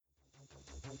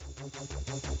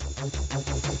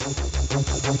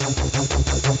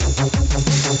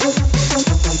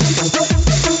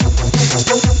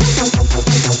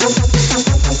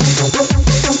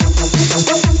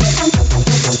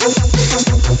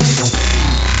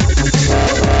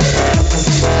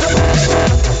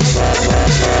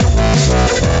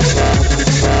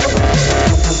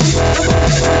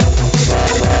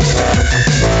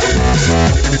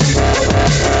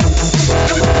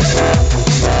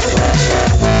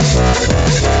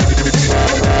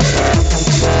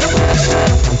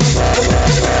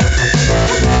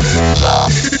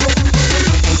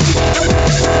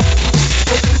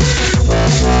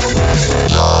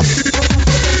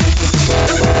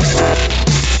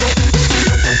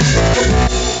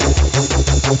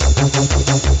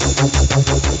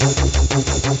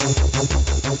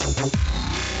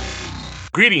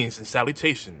Greetings and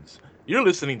salutations. You're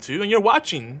listening to and you're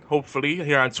watching, hopefully,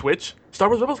 here on Twitch, Star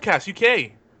Wars Rebelscast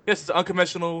UK. Yes, it's an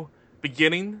unconventional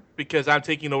beginning because I'm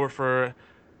taking over for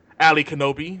Ali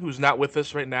Kenobi, who's not with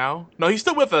us right now. No, he's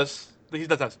still with us. He's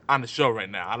not on the show right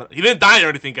now. He didn't die or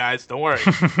anything, guys. Don't worry.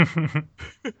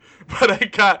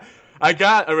 But I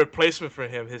got a replacement for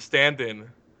him, his stand-in.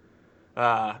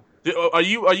 Are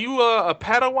you a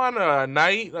Padawan or a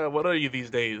knight? What are you these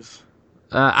days?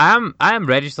 I am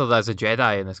registered as a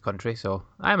Jedi in this country, so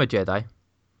I am a Jedi.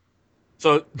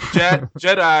 So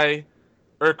Jedi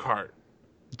Urquhart.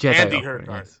 Jedi Andy Urquhart.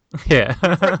 Urquhart. Yes.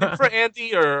 Yeah. for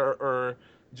Andy or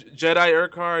Jedi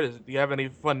Urquhart, do you have any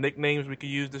fun nicknames we could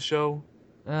use to show?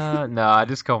 No,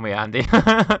 just call me Andy.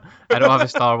 I don't have a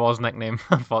Star Wars nickname,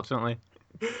 unfortunately.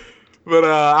 But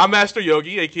I'm Master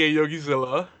Yogi, aka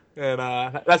YogiZilla,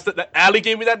 and that's Ali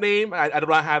gave me that name. I do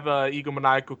not have a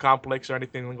egomaniacal complex or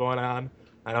anything going on.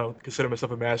 I don't consider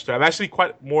myself a master. I'm actually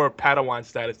quite more Padawan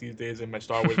status these days in my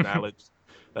Star Wars knowledge.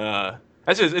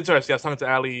 That's just interesting. I was talking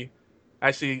to Ali. I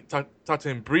actually talked to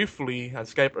him briefly on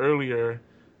Skype earlier,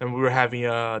 and we were having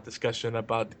a discussion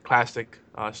about the classic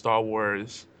Star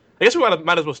Wars. I guess we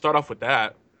might as well start off with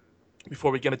that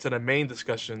before we get into the main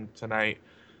discussion tonight.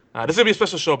 This is going to be a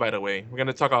special show, by the way. We're going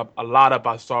to talk a lot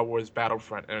about Star Wars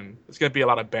Battlefront, and it's going to be a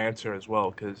lot of banter as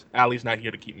well, because Ali's not here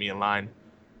to keep me in line.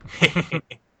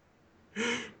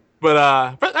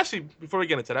 But actually, before we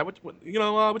get into that, what you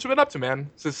been up to, man?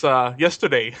 Since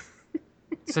yesterday.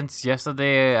 Since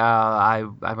yesterday, I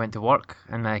went to work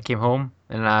and I came home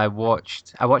and I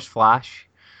watched Flash,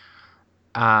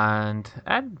 and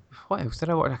what else did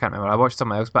I watch? I can't remember. I watched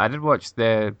something else, but I did watch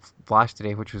the Flash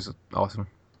today, which was awesome,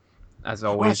 as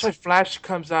always. Well, that's why Flash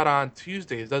comes out on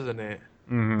Tuesdays, doesn't it?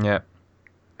 Mm-hmm, yeah.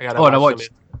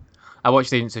 I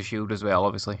watched Agents of S.H.I.E.L.D. as well,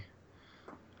 obviously.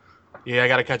 Yeah, I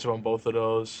gotta catch up on both of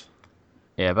those.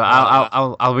 Yeah, but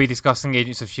I'll be discussing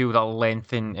Agents of S.H.I.E.L.D. at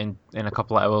length in a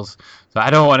couple of hours, so I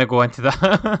don't want to go into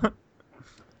that.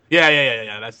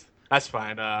 Yeah. That's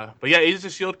fine. But yeah, Agents of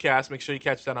S.H.I.E.L.D. cast. Make sure you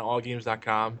catch that on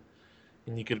allgames.com,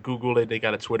 and you could Google it. They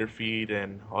got a Twitter feed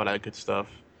and all that good stuff.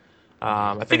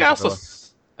 I think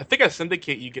I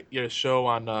syndicate your show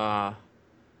on the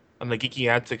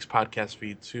Geeky Antics podcast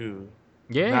feed too.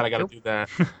 Yeah, now I gotta do that.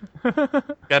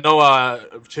 I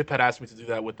know Chip had asked me to do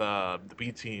that with the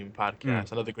B Team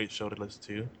podcast, another great show to listen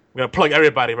to. We're gonna plug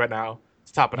everybody right now.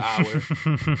 It's top of the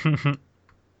hour.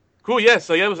 Cool, yeah.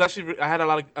 So yeah, it was actually I had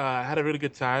a really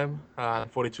good time.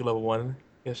 42 level 1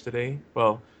 yesterday.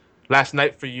 Well, last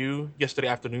night for you, yesterday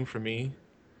afternoon for me.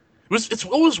 It's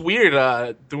always weird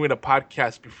doing a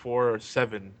podcast before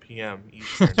 7 p.m.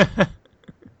 Eastern.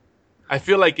 I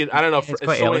feel like I don't know. It's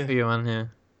quite early for you, man. Yeah.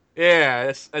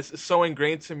 Yeah, it's so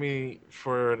ingrained to me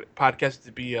for podcasts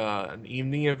to be an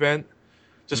evening event,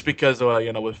 just because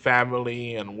with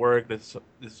family and work that's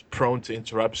prone to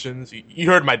interruptions. You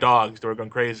heard my dogs; they were going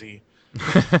crazy.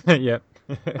 Yep.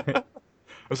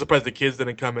 I'm surprised the kids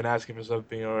didn't come in asking for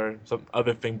something or some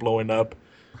other thing blowing up.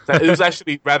 It was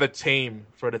actually rather tame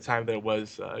for the time that it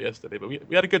was yesterday, but we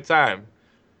had a good time.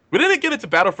 We didn't get into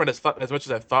Battlefront as much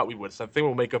as I thought we would, so I think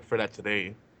we'll make up for that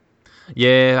today.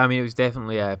 Yeah, I mean it was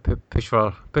definitely a push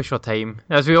for time,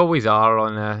 as we always are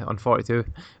on 42.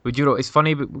 But it's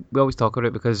funny, but we always talk about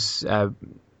it because it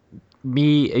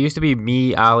used to be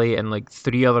me, Ali, and like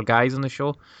 3 other guys on the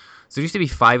show. So there used to be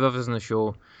 5 of us on the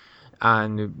show,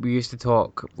 and we used to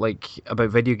talk like about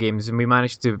video games, and we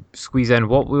managed to squeeze in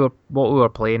what we were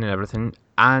playing and everything,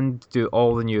 and do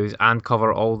all the news and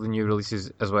cover all the new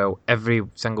releases as well every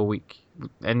single week.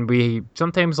 And we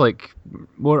sometimes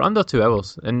we're under 2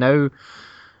 hours, and now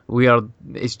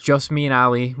it's just me and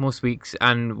Ali most weeks,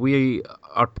 and we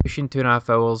are pushing 2.5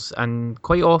 hours, and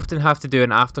quite often have to do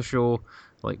an after show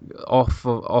off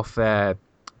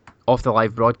off the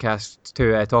live broadcast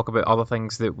to talk about other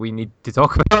things that we need to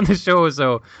talk about on the show.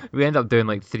 So we end up doing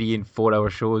like 3 and 4 hour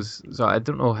shows. So I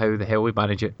don't know how the hell we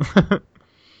manage it.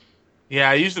 Yeah,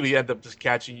 I usually end up just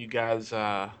catching you guys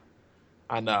on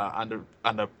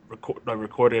the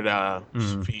recorded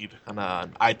feed on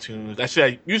iTunes.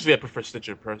 Actually, I prefer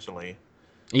Stitcher personally.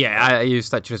 Yeah, I use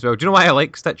Stitcher as well. Do you know why I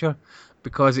like Stitcher?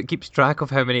 Because it keeps track of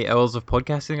how many hours of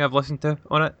podcasting I've listened to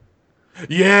on it.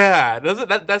 Yeah, doesn't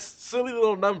that silly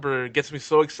little number gets me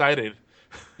so excited.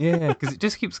 Yeah, because it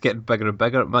just keeps getting bigger and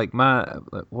bigger. Like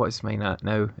what is mine at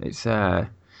now? It's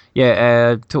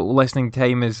total listening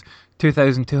time is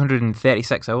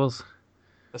 2,236 hours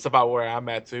That's about where I'm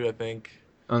at too, I think.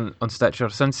 on Stitcher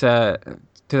since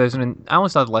 2000. I only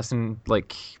started listening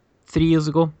like 3 years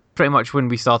ago, pretty much when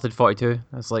we started 42.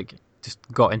 I was like just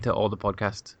got into all the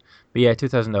podcasts. But yeah,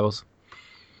 2,000 hours.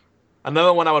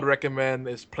 Another one I would recommend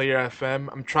is Player FM.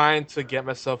 I'm trying to get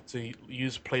myself to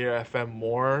use Player FM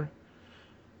more,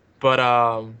 but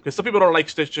because some people don't like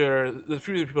Stitcher. There's a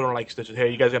few people don't like Stitcher.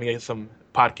 Hey, you guys are gonna get some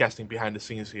podcasting behind the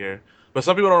scenes here. But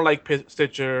some people don't like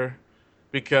Stitcher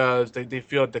because they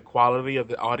feel the quality of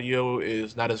the audio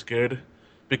is not as good.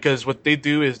 Because what they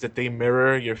do is that they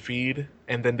mirror your feed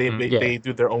and then they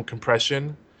do their own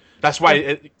compression. That's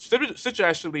why Stitcher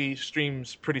actually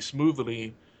streams pretty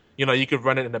smoothly. You know, you could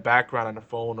run it in the background on a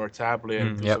phone or tablet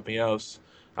and do something else.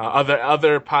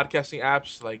 Other podcasting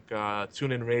apps like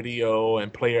TuneIn Radio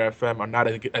and Player FM are not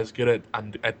as good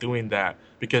at doing that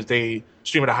because they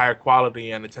stream at a higher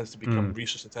quality and it tends to become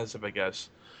resource intensive, I guess.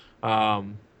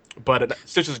 But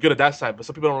Stitcher's good at that side. But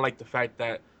some people don't like the fact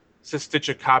that since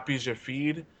Stitcher copies your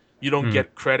feed, you don't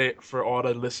get credit for all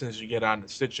the listens you get on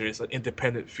Stitcher. It's an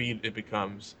independent feed it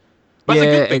becomes. But it's a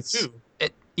good thing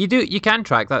too. You can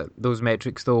track those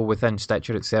metrics though within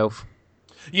Stitcher itself.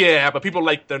 Yeah, but people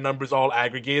like their numbers all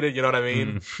aggregated. You know what I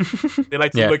mean? They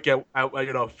like to look at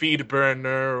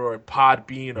FeedBurner or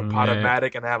Podbean or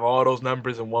Podomatic and have all those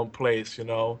numbers in one place. You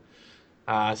know,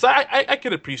 so I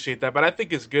could appreciate that, but I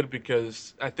think it's good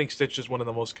because I think Stitch is one of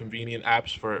the most convenient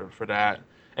apps for that.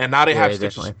 And now they have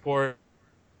Stitch support,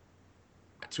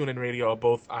 TuneIn Radio,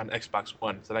 both on Xbox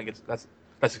One. So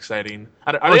that's exciting.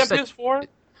 Are they on PS4?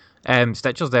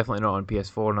 Stitcher's definitely not on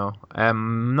PS4 now.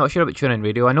 I'm not sure about TuneIn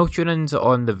Radio. I know TuneIn's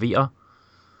on the Vita.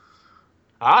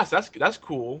 So that's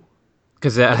cool.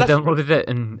 Because I downloaded it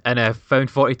and I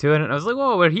found 42 in it. And I was like,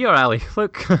 "Oh, we're here, Ali.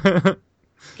 Look."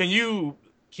 Can you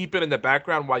keep it in the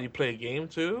background while you play a game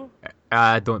too?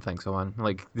 I don't think so, man.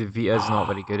 Like the Vita's not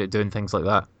very good at doing things like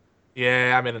that.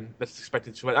 Yeah, I mean that's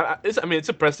expected too much. It's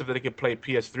impressive that they can play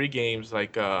PS3 games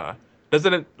like.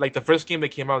 Doesn't it like the first game that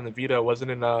came out in the Vita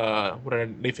wasn't in what are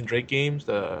Nathan Drake games?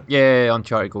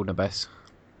 Uncharted Golden Abyss.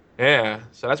 Yeah,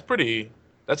 so that's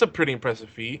a pretty impressive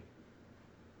feat.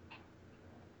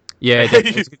 Yeah,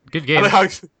 it's a good game.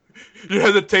 Your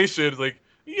hesitation is like,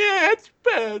 yeah, it's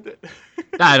bad.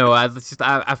 I know. I've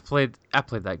played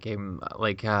that game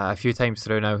like a few times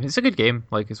through now. It's a good game.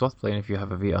 Like it's worth playing if you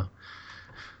have a Vita.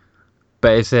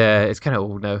 But it's kind of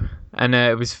old now, and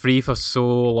it was free for so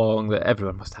long that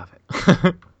everyone must have it.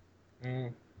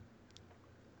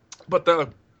 But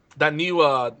that new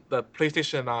the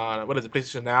PlayStation what is it,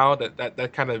 PlayStation Now,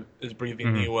 that kind of is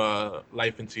breathing new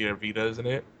life into your Vita, isn't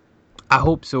it? I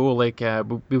hope so. Like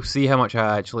we'll see how much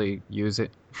I actually use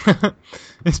it.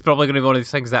 It's probably going to be one of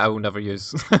these things that I will never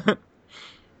use. It's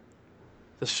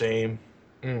a shame.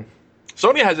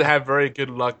 Sony hasn't had very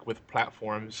good luck with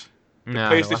platforms.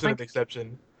 PlayStation is an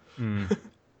exception.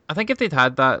 I think if they'd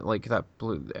had that, like that,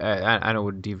 I know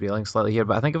we're derailing slightly here,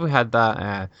 but I think if we had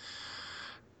that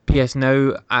PS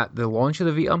Now at the launch of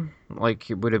the Vita, like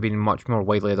it would have been much more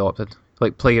widely adopted.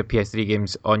 Like play your PS3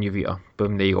 games on your Vita.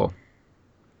 Boom, there you go.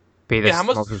 Pay this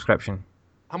small subscription.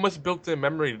 How much built-in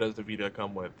memory does the Vita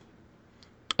come with?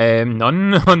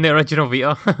 None on the original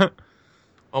Vita.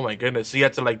 Oh my goodness! So you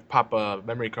had to like pop a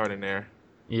memory card in there.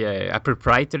 Yeah, a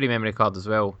proprietary memory card as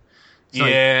well. It's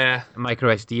not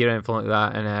micro SD or anything like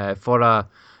that. And for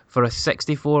a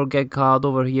 64 gig card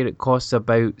over here, it costs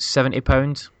about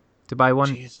 £70 to buy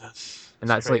one. Jesus, and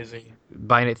that's crazy. Like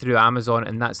buying it through Amazon,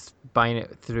 and that's buying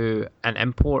it through an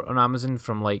import on Amazon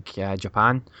from like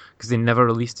Japan, because they never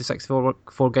released the 64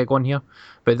 gig one here.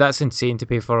 But that's insane to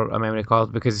pay for a memory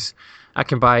card, because I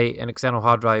can buy an external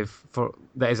hard drive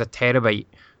that is a terabyte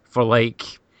for like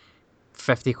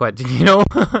 50 quid, you know.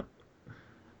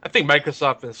 I think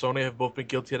Microsoft and Sony have both been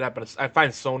guilty of that, but I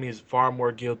find Sony is far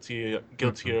more guiltier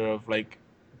of like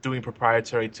doing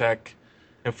proprietary tech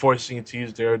and forcing you to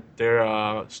use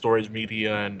their storage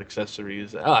media and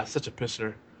accessories. It's such a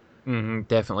pisser.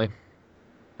 Definitely.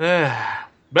 But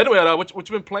anyway, what you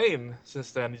been playing since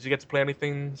then? Did you get to play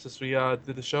anything since we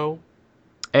did the show?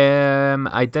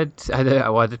 I did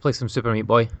play some Super Meat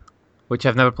Boy, which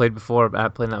I've never played before.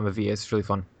 Playing that on my VS is really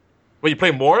fun. Well, you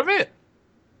play more of it?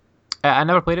 I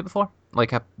never played it before.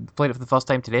 Like I played it for the first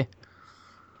time today.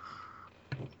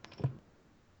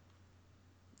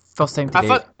 First time I today.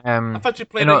 thought I thought you You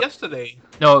played it know, yesterday.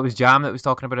 no, it was Jam that was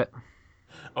talking about it.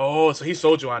 Oh, so he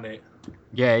sold you on it.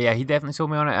 Yeah, yeah, he definitely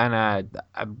sold me on it, and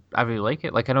I really like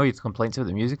it. Like I know he had complaints about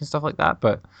the music and stuff like that,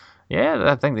 but yeah,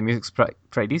 I think the music's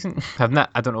pretty decent. I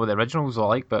don't know what the originals are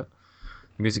like, but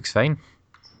the music's fine.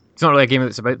 It's not really a game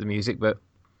that's about the music, but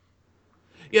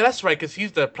Yeah, that's right, because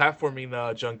he's the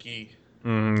platforming junkie.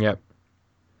 yep.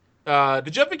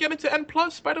 Did you ever get into N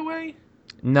Plus, by the way?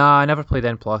 No, I never played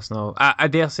N Plus. No, I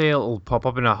dare say it'll pop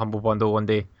up in a humble bundle one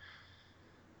day.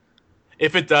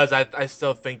 If it does, I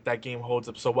still think that game holds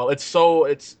up so well. It's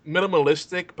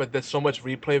minimalistic, but there's so much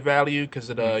replay value because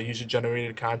of the user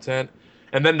generated content,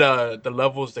 and then the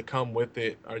levels that come with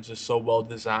it are just so well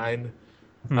designed.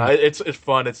 Hmm. It's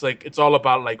fun. It's like it's all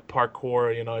about like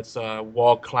parkour. You know, it's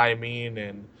wall climbing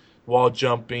and wall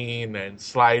jumping and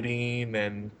sliding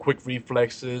and quick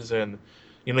reflexes and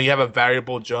you have a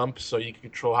variable jump so you can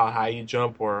control how high you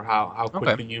jump or how Okay.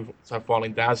 quickly you start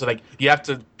falling down. So like you have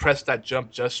to press that jump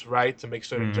just right to make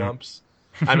certain Hmm. jumps.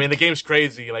 I mean, the game's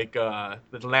crazy. Like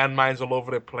there's landmines all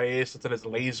over the place. So there's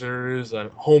lasers,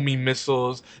 homing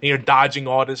missiles, and you're dodging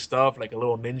all this stuff like a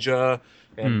little ninja.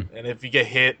 Hmm. And if you get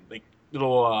hit, like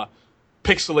little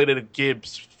pixelated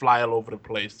gibs fly all over the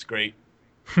place. It's great.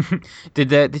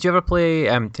 Did you ever play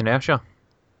Tenertia?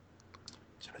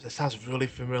 That sounds really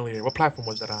familiar. What platform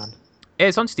was that on?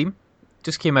 It's on Steam.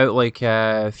 Just came out like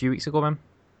a few weeks ago, man.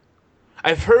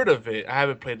 I've heard of it. I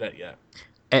haven't played that yet.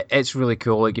 It's really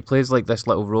cool. Like you play as like this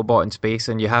little robot in space,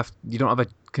 and you don't have a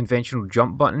conventional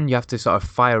jump button. You have to sort of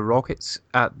fire rockets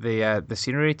at the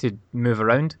scenery to move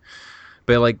around.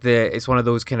 But like it's one of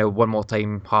those kind of one more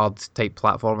time hard type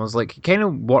platformers. Like it kind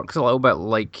of works a little bit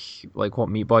like what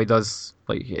Meat Boy does.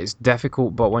 Like it's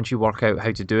difficult, but once you work out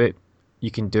how to do it, you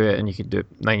can do it, and you can do it.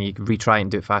 Then you can retry and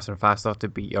do it faster and faster to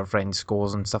beat your friends'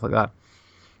 scores and stuff like that.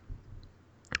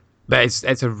 But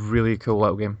it's a really cool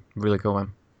little game. Really cool,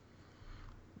 man.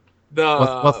 Worth,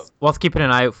 The worth, worth keeping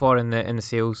an eye out for in the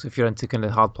sales if you're into kind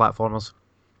of hard platformers.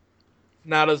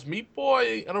 Now does Meat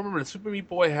Boy? I don't remember. Does Super Meat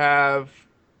Boy have?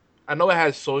 I know it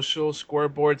has social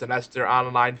scoreboards and that's their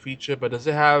online feature, but does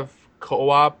it have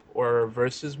co-op or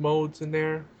versus modes in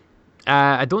there?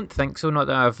 I don't think so. Not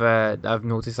that I've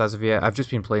noticed as of yet. I've just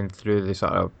been playing through the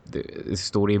sort of the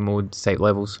story mode type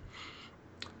levels.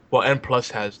 Well, N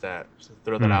Plus has that. So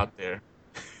throw that Hmm. out there.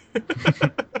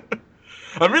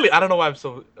 I don't know why I'm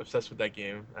so obsessed with that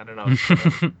game. I don't know.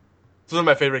 It's one of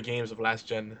my favorite games of last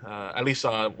gen. At least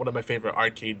one of my favorite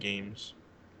arcade games.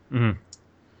 Mhm.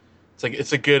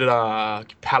 It's a good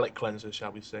palate cleanser,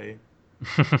 shall we say?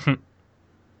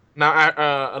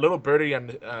 Now, a little birdie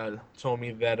told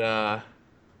me that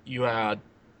you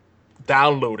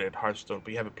downloaded Hearthstone,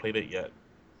 but you haven't played it yet.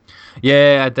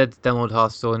 Yeah, I did download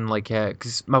Hearthstone, like,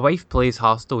 because my wife plays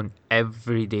Hearthstone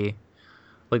every day,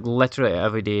 like literally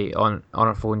every day on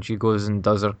her phone. She goes and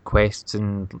does her quests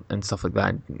and stuff like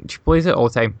that. She plays it all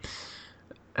the time.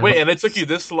 And Wait, like, and it took you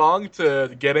this long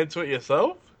to get into it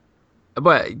yourself?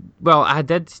 but well, I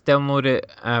did download it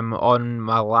on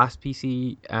my last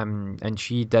PC, and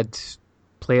she did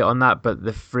play it on that, but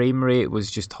the frame rate was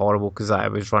just horrible because I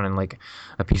was running like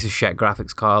a piece of shit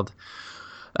graphics card.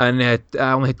 And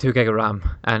I only had 2 gig of RAM,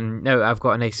 and now I've got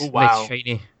a Oh nice wow.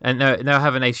 shiny, and now I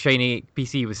have a nice shiny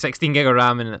PC with 16 gig of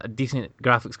RAM and a decent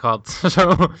graphics card,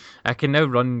 so I can now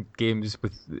run games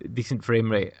with decent frame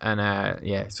rate. And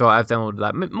yeah, so I've downloaded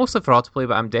that mostly for autoplay,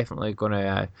 but I'm definitely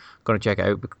gonna check it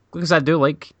out because I do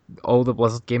like all the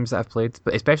Blizzard games that I've played,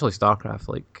 but especially StarCraft.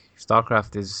 Like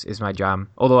StarCraft is my jam.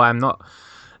 Although I'm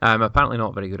apparently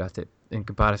not very good at it in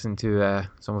comparison to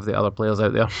some of the other players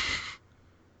out there.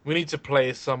 We need to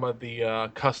play some of the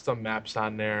custom maps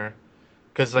on there,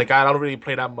 because like I don't really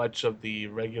play that much of the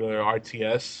regular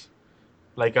RTS.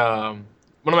 Like one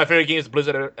of my favorite games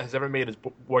Blizzard has ever made is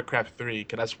Warcraft 3,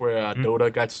 because that's where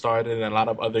Dota got started and a lot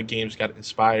of other games got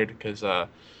inspired. Because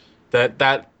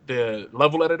that the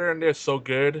level editor in there is so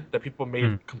good that people made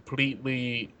Mm.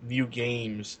 completely new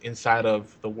games inside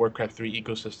of the Warcraft 3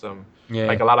 ecosystem.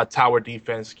 Like Yeah. a lot of tower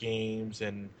defense games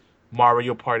and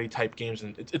Mario Party type games,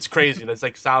 and it's crazy. There's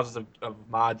like thousands of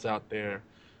mods out there.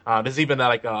 There's even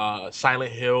like a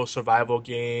Silent Hill survival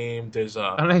game.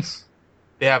 Oh, nice.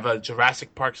 They have a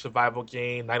Jurassic Park survival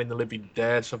game, Night in the Living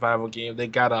Dead survival game. They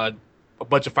got a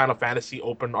bunch of Final Fantasy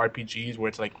open RPGs where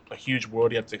it's like a huge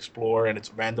world you have to explore and it's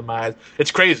randomized.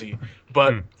 It's crazy.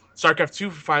 But Mm. StarCraft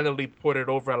 2 finally ported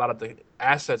over a lot of the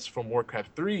assets from Warcraft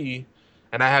 3,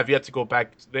 and I have yet to go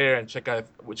back there and check out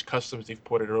which customs they've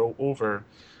ported it over,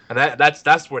 and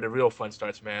that's where the real fun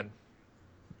starts, man.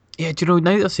 Yeah, do you know,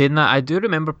 now that you're saying that, I do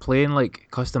remember playing like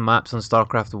custom maps on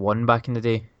StarCraft 1 back in the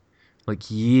day,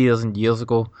 like years and years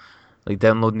ago, like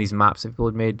downloading these maps that people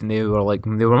had made, and they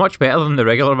were much better than the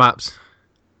regular maps.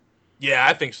 Yeah,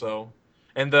 I think so.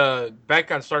 And the back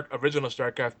on original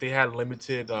StarCraft, they had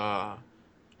limited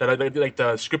like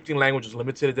the scripting language was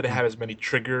limited. It didn't Mm. have as many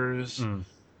triggers Mm.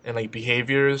 and like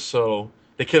behaviors, so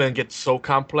they couldn't get so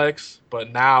complex.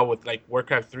 But now with like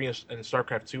Warcraft 3 and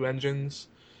StarCraft 2 engines,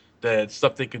 the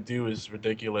stuff they could do is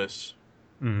ridiculous.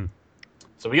 Mm.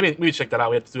 So we check that out.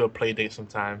 We have to do a play date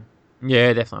sometime.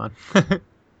 Yeah, definitely. Man.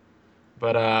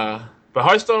 But but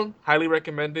Hearthstone, highly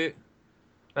recommend it.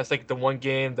 That's like the one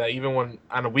game that even when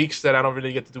on the weeks that I don't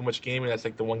really get to do much gaming, that's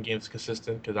like the one game that's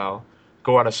consistent because I'll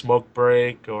go on a smoke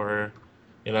break or,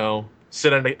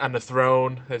 sit on the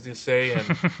throne, as you say,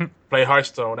 and play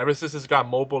Hearthstone. Ever since it's got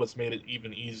mobile, it's made it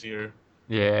even easier.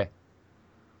 Yeah.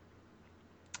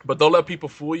 But don't let people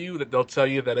fool you that they'll tell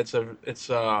you that it's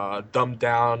a dumbed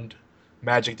down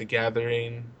Magic the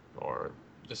Gathering or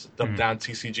just a dumbed Mm. down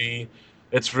TCG.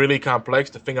 It's really complex.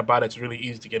 The thing about it's really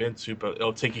easy to get into, but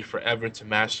it'll take you forever to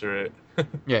master it.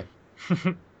 Yeah.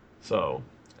 So,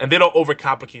 and they don't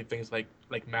overcomplicate things like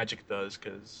Magic does,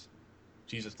 because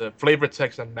Jesus, the flavor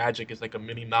text on Magic is like a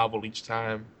mini novel each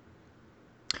time.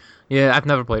 Yeah, I've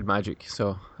never played Magic,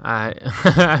 so I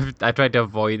I tried to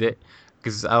avoid it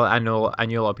because I knew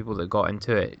a lot of people that got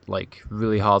into it like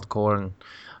really hardcore, and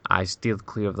I steered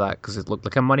clear of that because it looked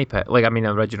like a money pit. Like I mean,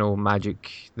 original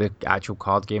Magic, the actual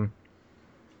card game.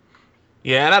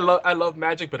 Yeah, and I love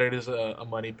Magic, but it is a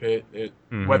money pit.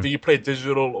 Hmm. Whether you play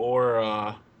digital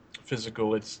or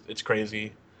physical, it's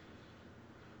crazy.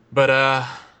 But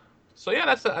so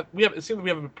yeah, we have. It seems like we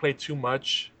haven't played too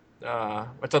much. I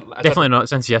thought Definitely not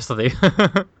since yesterday.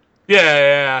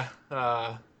 yeah.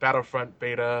 Battlefront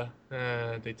beta,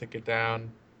 they took it down.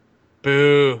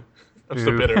 Boo! I'm so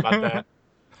Boo. bitter about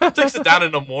that. Takes it down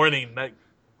in the morning. Like,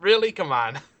 really? Come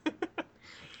on.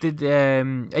 Did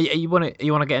you wanna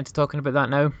get into talking about that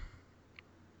now?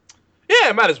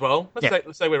 Yeah, might as well. Let's Yeah.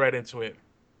 let's segue right into it.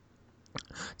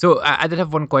 So I did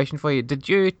have one question for you. Did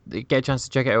you get a chance to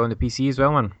check it out on the PC as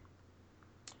well, man?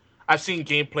 I've seen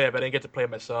gameplay, but I didn't get to play it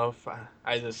myself.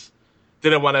 I just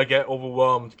didn't want to get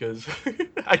overwhelmed because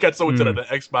I got so into Hmm. the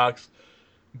Xbox.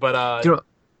 But Do you know,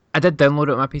 I did download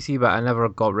it on my PC, but I never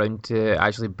got round to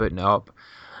actually booting it up.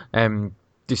 I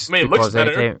Just mean, it looks because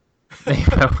better. anytime,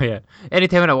 well, yeah,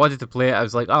 anytime I wanted to play it, I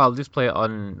was like, oh, I'll just play it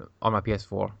on my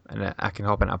PS4, and I can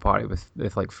hop into a party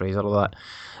with like Fraser or that.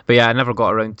 But yeah, I never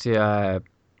got around to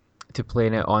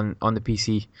playing it on the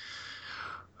PC.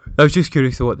 I was just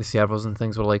curious to what the servers and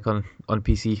things were like on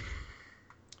PC.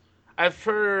 I've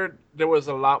heard there was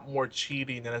a lot more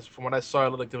cheating, and from what I saw, it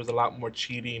looked like there was a lot more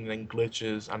cheating and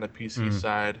glitches on the PC Mm,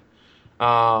 side.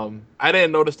 I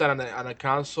didn't notice that on the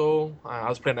console. I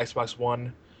was playing Xbox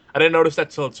One. I didn't notice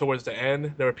that till towards the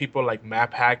end. There were people like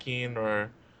map hacking, or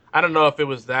I don't know if it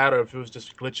was that or if it was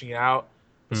just glitching out.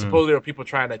 But mm. supposedly there were people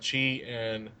trying to cheat,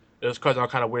 and it was causing all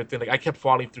kind of weird things. Like I kept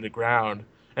falling through the ground,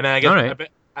 and then I All guess I right.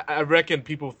 bet. I reckon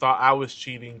people thought I was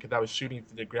cheating because I was shooting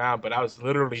through the ground, but I was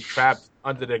literally trapped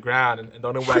under the ground, and the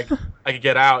only way I could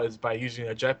get out is by using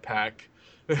a jetpack,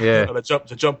 Yeah. or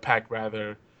the jump pack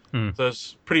rather. Mm. So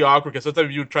it's pretty awkward because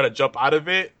sometimes you would try to jump out of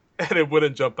it and it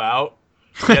wouldn't jump out.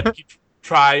 You had to keep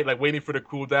try like waiting for the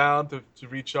cooldown to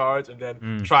recharge and then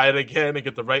Mm. try it again and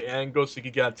get the right angle so you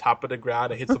could get on top of the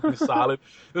ground and hit something solid.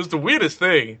 It was the weirdest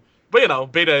thing.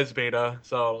 But beta is beta,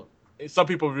 so some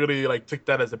people really like took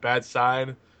that as a bad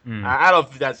sign. Mm. I don't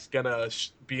think that's gonna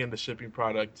be in the shipping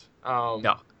product.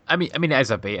 No, I mean, it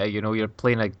is a beta. You know, you're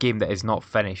playing a game that is not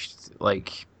finished.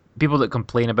 Like people that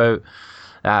complain about,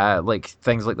 like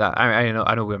things like that. I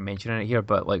know we're mentioning it here,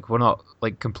 but like we're not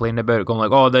like complaining about it, going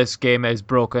like, oh, this game is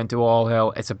broken to all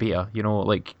hell. It's a beta. You know,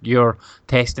 like you're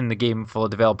testing the game for the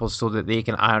developers so that they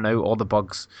can iron out all the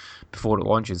bugs before it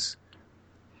launches.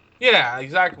 Yeah,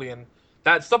 exactly. And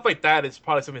that stuff like that is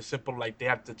probably something simple, like they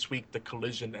have to tweak the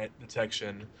collision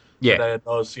detection so Yeah, that it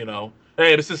knows,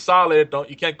 hey, this is solid.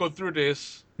 You can't go through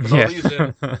this for no yeah,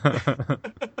 reason.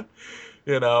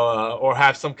 Or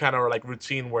have some kind of like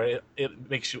routine where it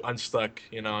makes you unstuck.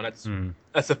 And mm.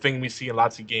 that's the thing we see in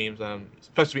lots of games,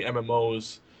 especially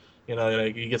MMOs.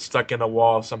 Like you get stuck in a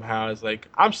wall somehow. It's like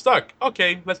I'm stuck.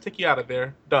 Okay, let's take you out of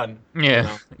there. Done. You Yeah,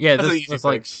 know, yeah. that's an There's easy there's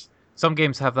like fix. some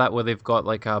games have that where they've got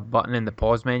like a button in the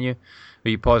pause menu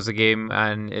where you pause the game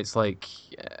and it's like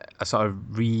a sort of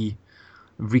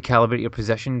recalibrate your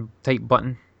position type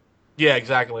button. Yeah,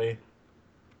 exactly.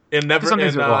 Because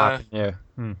sometimes And it will happen. Yeah.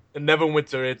 In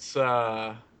Neverwinter, it's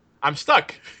I'm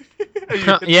stuck.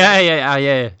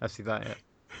 Yeah. I see that.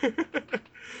 Yeah.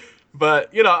 But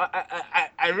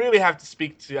I really have to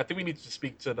speak to. I think we need to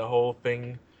speak to the whole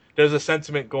thing. There's a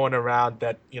sentiment going around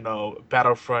that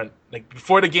Battlefront, like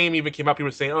before the game even came out, people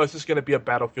were saying, "Oh, it's just gonna be a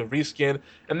Battlefield reskin,"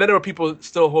 and then there were people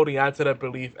still holding on to that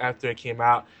belief after it came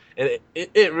out, and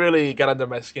it really got under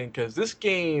my skin because this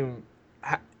game,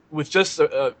 with just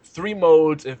 3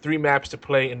 modes and 3 maps to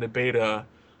play in the beta,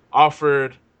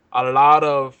 offered a lot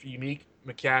of unique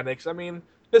mechanics. I mean,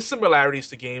 there's similarities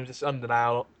to games. It's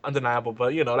undeniable.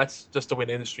 But that's just the way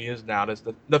the industry is now. There's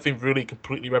nothing really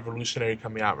completely revolutionary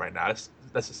coming out right now. That's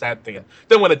the sad thing. And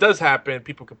then when it does happen,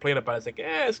 people complain about it. It's like,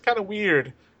 it's kind of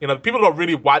weird. People don't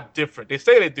really want different. They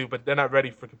say they do, but they're not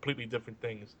ready for completely different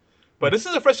things. But this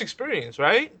is a fresh experience,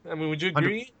 right? I mean, would you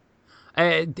agree?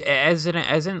 It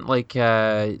isn't like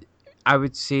I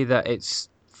would say that it's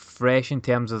fresh in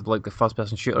terms of like the first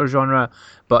person shooter genre,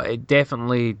 but it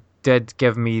definitely did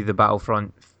give me the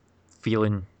Battlefront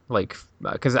feeling, like,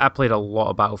 because I played a lot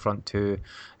of Battlefront 2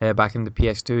 back in the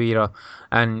PS2 era,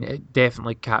 and it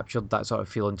definitely captured that sort of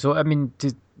feeling. So I mean,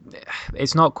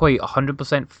 it's not quite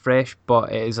 100% fresh,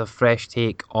 but it is a fresh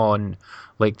take on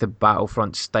like the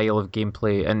Battlefront style of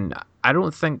gameplay. And I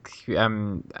don't think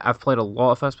I've played a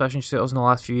lot of first-person shooters in the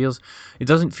last few years. It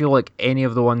doesn't feel like any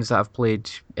of the ones that I've played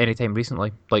anytime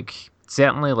recently. Like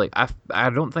certainly, like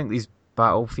I don't think these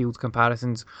Battlefield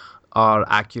comparisons are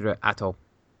accurate at all.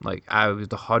 Like I would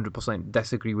 100%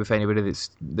 disagree with anybody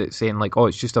that's saying like, oh,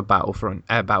 it's just a Battlefield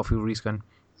reskin.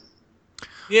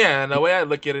 Yeah, and the way I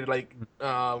look at it, like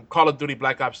Call of Duty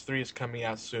Black Ops 3 is coming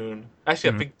out soon.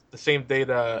 Actually, I think the same day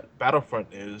that Battlefront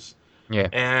is. Yeah.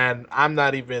 And I don't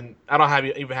have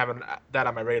even having that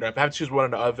on my radar. If I have to choose one or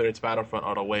the other, it's Battlefront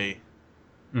all the way.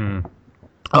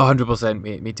 100%,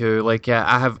 mate. Me too. Like,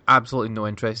 I have absolutely no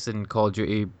interest in Call of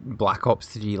Duty Black Ops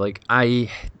 3. Like, I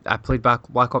played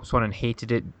Black Ops 1 and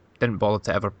hated it. Didn't bother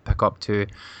to ever pick up 2.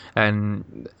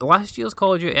 And last year's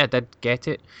Call of Duty, I did get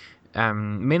it.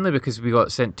 Mainly because we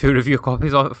got sent 2 review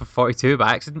copies of it for 42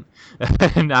 by accident,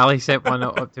 and Ali sent one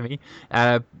up to me,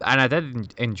 and I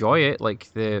did enjoy it.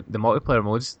 Like the multiplayer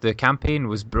modes, the campaign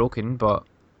was broken, but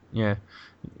yeah,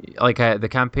 like the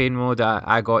campaign mode,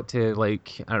 I got to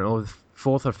like I don't know the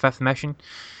 4th or 5th mission,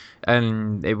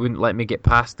 and it wouldn't let me get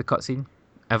past the cutscene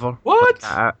ever. What?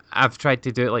 Like, I've tried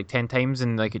to do it like 10 times,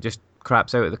 and like it just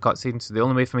craps out at the cutscene. So the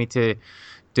only way for me to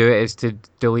do it is to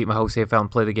delete my whole save file and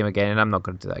play the game again, and I'm not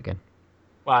going to do that again.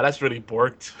 Wow, that's really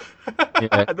borked. Yeah.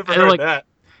 I never heard that.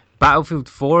 Battlefield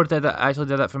 4 actually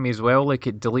did that for me as well. Like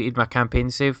it deleted my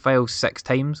campaign save file 6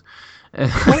 times. Wait,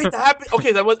 that happened.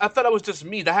 Okay, I thought that was just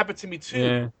me. That happened to me too.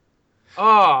 Yeah.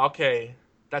 Oh, okay.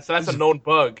 That's a known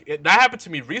bug. That happened to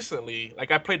me recently.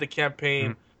 Like I played the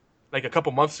campaign like a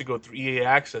couple months ago through EA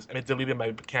Access, and it deleted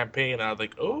my campaign. And I was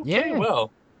like, okay,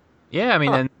 well. Yeah, I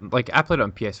mean, and like I played it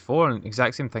on PS4, and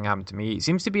exact same thing happened to me. It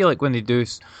seems to be like when they do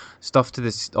stuff to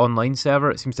this online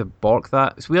server, it seems to bork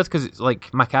that. It's weird because it's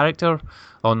like my character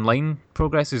online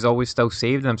progress is always still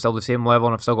saved, and I'm still the same level,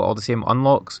 and I've still got all the same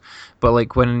unlocks. But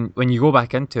like when you go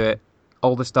back into it,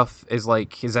 all the stuff is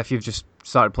like as if you've just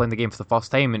started playing the game for the first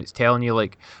time, and it's telling you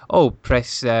like, oh,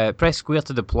 press square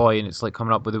to deploy, and it's like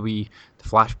coming up with the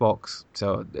flash box.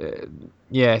 So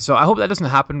yeah, so I hope that doesn't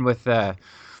happen with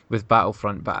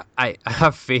Battlefront, but I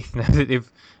have faith now that they've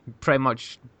pretty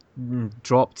much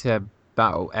dropped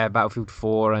Battlefield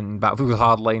 4 and Battlefield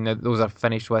Hardline. Those are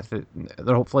finished with.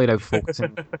 They're hopefully now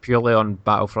focusing purely on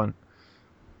Battlefront.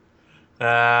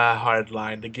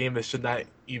 Hardline, the game that should not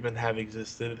even have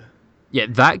existed. Yeah,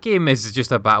 that game is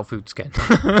just a Battlefield skin.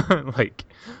 Like,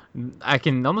 I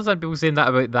can understand people saying that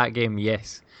about that game,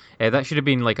 yes. That should have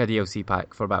been like a DLC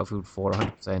pack for Battlefield 4,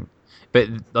 100%. But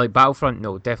like Battlefront,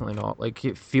 no, definitely not. Like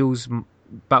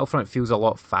Battlefront feels a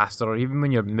lot faster. Even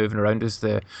when you're moving around as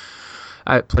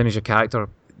playing as your character,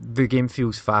 the game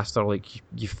feels faster. Like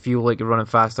you feel like you're running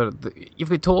faster. You've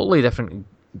got totally different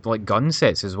like gun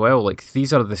sets as well. Like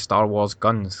these are the Star Wars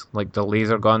guns, like the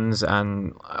laser guns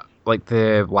and like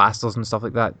the blasters and stuff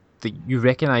like that. You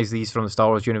recognize these from the Star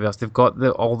Wars universe. They've got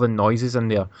all the noises in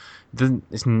there.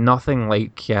 It's nothing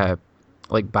like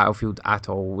Battlefield at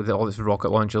all, with all these rocket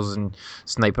launchers and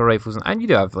sniper rifles, and you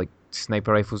do have like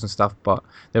sniper rifles and stuff, but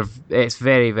it's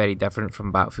very, very different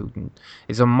from Battlefield, and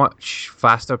it's a much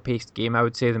faster paced game, I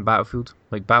would say, than Battlefield.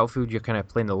 Like Battlefield, you're kind of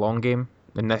playing the long game,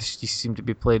 and this you seem to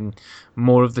be playing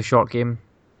more of the short game.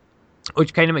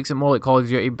 which kind of makes it more like Call of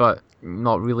Duty, but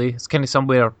not really. It's kind of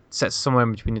sits somewhere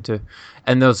in between the two.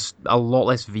 And there's a lot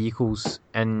less vehicles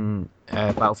in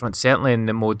Battlefront, certainly in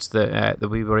the modes that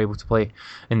we were able to play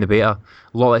in the beta.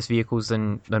 A lot less vehicles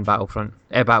than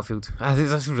Battlefield. I think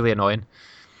that's really annoying.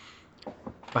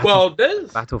 Well,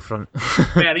 there's Battlefront.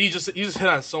 man, you just hit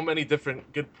on so many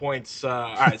different good points.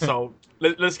 All right, so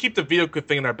let's keep the vehicle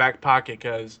thing in our back pocket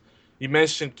because you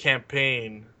mentioned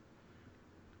campaign.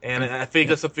 And I think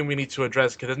that's something we need to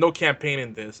address because there's no campaign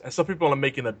in this. And some people are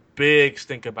making a big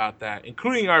stink about that,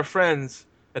 including our friends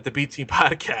at the B Team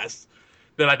podcast.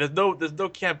 They're like, there's no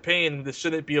campaign. This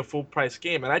shouldn't be a full price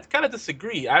game. And I kind of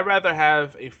disagree. I'd rather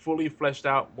have a fully fleshed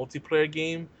out multiplayer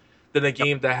game than a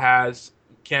game that has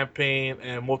campaign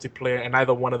and multiplayer, and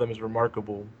neither one of them is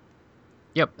remarkable.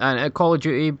 Yep, and Call of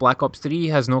Duty Black Ops 3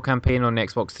 has no campaign on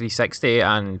Xbox 360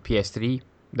 and PS3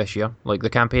 this year. Like,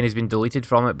 the campaign has been deleted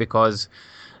from it because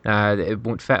it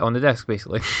won't fit on the disc,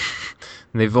 basically.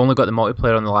 They've only got the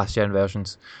multiplayer on the last gen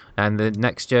versions, and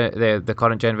the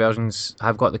current gen versions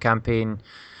have got the campaign,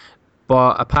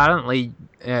 but apparently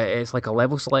it's like a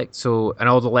level select, and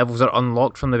all the levels are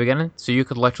unlocked from the beginning, so you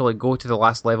could literally go to the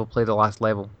last level, play the last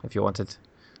level if you wanted.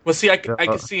 Well, see, I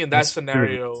can see in that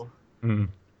scenario, mm.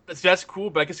 that's cool,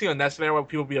 but I can see in that scenario where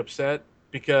people be upset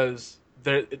because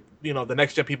the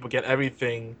next gen people get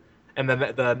everything, and then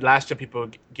the last gen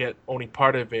people get only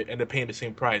part of it, and they're paying the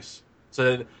same price.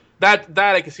 So that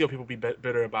I can see how people be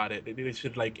bitter about it. They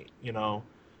should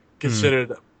consider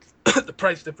the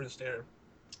price difference there.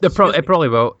 It probably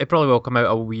will come out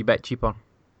a wee bit cheaper,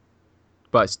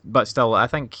 but still, I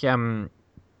think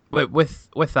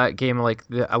with that game, like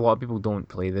a lot of people don't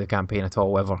play the campaign at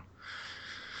all ever.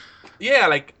 Yeah,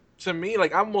 like to me,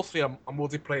 like I'm mostly a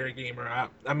multiplayer gamer.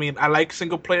 I mean, I like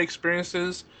single player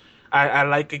experiences. I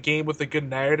like a game with a good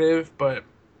narrative, but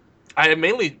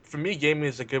for me, gaming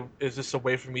is just a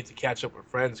way for me to catch up with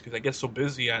friends because I get so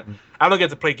busy. I don't get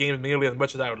to play games nearly as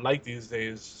much as I would like these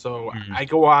days. So I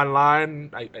go online,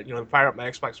 I fire up my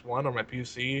Xbox One or my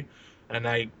PC, and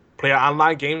I play an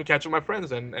online game and catch up with my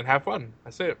friends and have fun.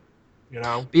 That's it.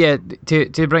 Yeah,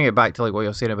 to bring it back to like what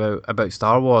you're saying about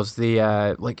Star Wars,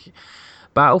 the like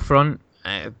Battlefront,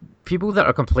 people that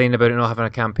are complaining about it not having a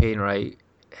campaign, right?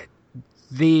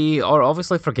 They are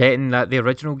obviously forgetting that the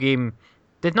original game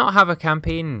did not have a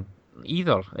campaign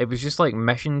either. It was just like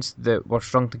missions that were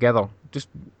strung together.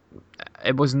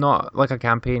 It was not like a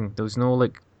campaign. There was no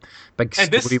like big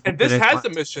story. And this has the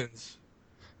missions.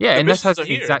 Yeah, and this has the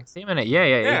here. exact same in it.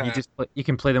 Yeah. You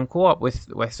can play them co-op with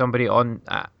somebody on.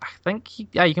 I think you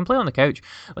can play on the couch,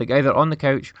 like either on the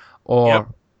couch or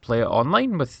play it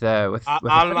online with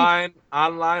online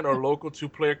or local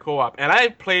 2-player co-op. And I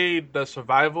played the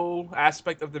survival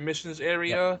aspect of the missions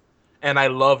area, and I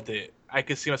loved it. I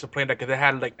could see myself playing that because it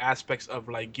had like aspects of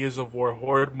like Gears of War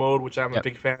Horde mode, which I'm a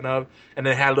big fan of, and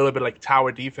then it had a little bit like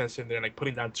tower defense in there, like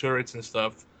putting down turrets and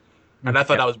stuff. And I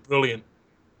thought that was brilliant.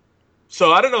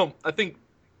 So I don't know. I think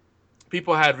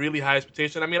people had really high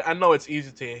expectations. I mean, I know it's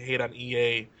easy to hate on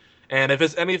EA, and if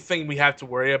there's anything we have to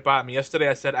worry about, I mean, yesterday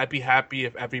I said I'd be happy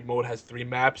if every mode has 3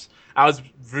 maps. I was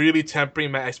really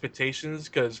tempering my expectations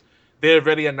because they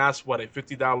already announced a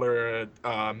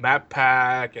 $50 map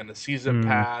pack and a season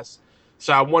pass.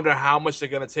 So I wonder how much they're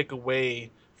gonna take away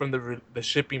from the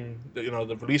shipping,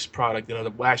 the release product,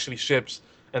 that actually ships,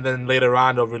 and then later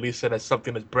on they'll release it as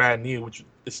something that's brand new, which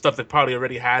is stuff that probably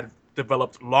already had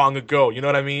developed long ago. You know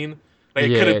what I mean?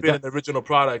 Like it could have been an original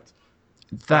product.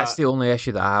 That's the only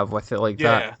issue that I have with it. Like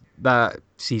that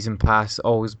season pass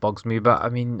always bugs me. But I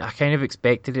mean, I kind of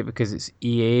expected it because it's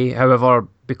EA. However,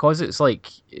 because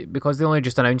they only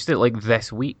just announced it like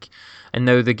this week, and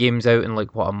now the game's out in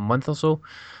like a month or so,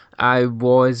 I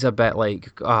was a bit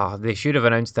like, they should have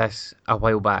announced this a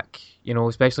while back.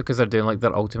 Especially because they're doing like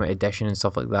their Ultimate Edition and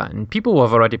stuff like that, and people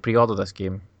have already pre-ordered this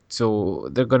game. So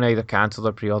they're going to either cancel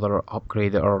their pre-order or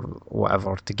upgrade it or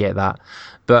whatever to get that.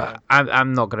 But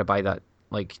I'm not going to buy that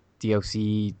like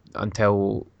DLC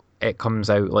until it comes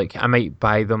out. Like I might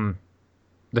buy the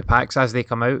packs as they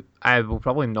come out. I will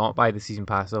probably not buy the season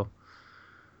pass though.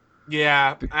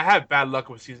 Yeah, I have bad luck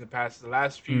with season passes. The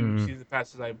last few season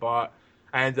passes I bought,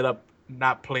 I ended up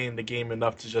not playing the game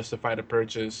enough to justify the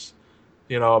purchase.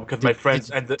 Because my friends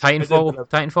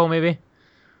Titanfall maybe.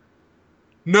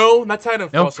 No, not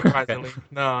Titanfall. Nope. Surprisingly,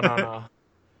 no.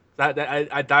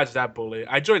 I dodged that bullet.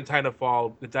 I joined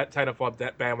Titanfall, the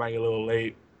Titanfall bandwagon a little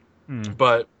late,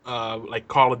 but like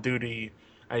Call of Duty,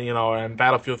 and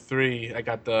Battlefield 3, I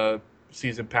got the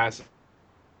season pass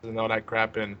and all that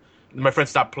crap, and my friends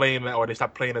stopped playing that, or they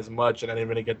stopped playing as much, and I didn't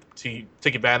really get to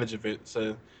take advantage of it.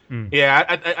 So, yeah,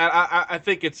 I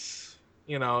think it's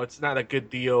it's not a good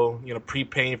deal,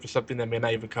 prepaying for something that may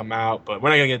not even come out. But we're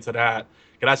not gonna get into that,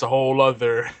 'cause that's a whole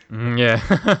other. Yeah.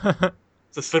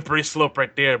 It's a slippery slope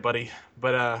right there, buddy.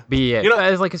 But But yeah, you know,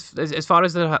 but it's like as far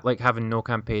as the like having no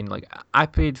campaign, like I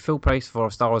paid full price for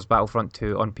Star Wars Battlefront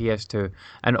 2 on PS2,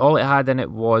 and all it had in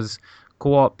it was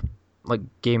co-op like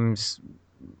games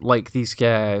like these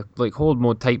like hold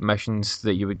mode type missions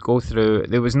that you would go through.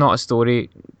 There was not a story;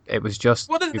 it was just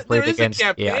well, you there played is a against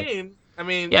AI. campaign. I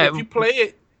mean, Yeah, if you play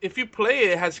it,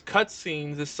 it has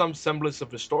cutscenes. There's some semblance of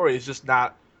the story. It's just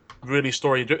not really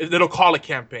story. They don't call it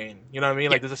campaign. You know what I mean? yeah,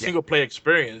 Like there's a yeah, single player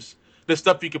experience. There's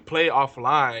stuff you could play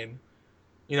offline.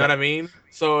 You know yeah. what I mean?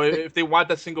 So But, if they want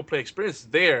that single player experience,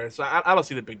 it's there. So I don't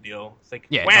see the big deal. It's like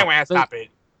yeah, wah no. wah, stop it.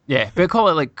 Yeah, but call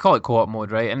it co-op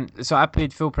mode, right? And so I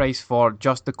paid full price for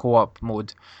just the co-op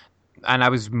mode, and I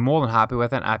was more than happy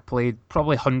with it. I played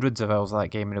probably hundreds of hours of that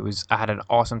game, and I had an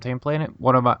awesome time playing it.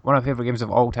 One of my favorite games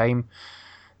of all time.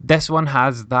 This one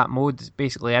has that mode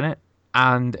basically in it,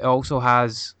 and it also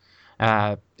has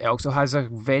a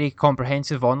very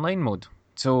comprehensive online mode.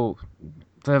 So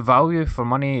the value for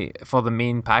money for the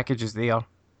main package is there.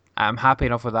 I'm happy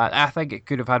enough with that. I think it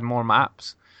could have had more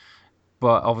maps,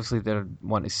 but obviously they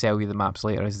want to sell you the maps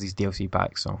later as these DLC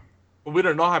packs. So But we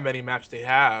don't know how many maps they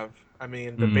have. I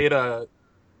mean, the mm. beta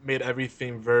made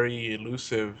everything very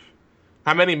elusive.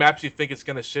 How many maps do you think it's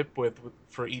gonna ship with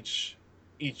for each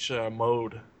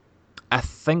mode? I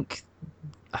think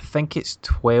I think it's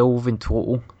 12 in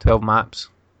total, 12 maps.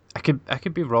 I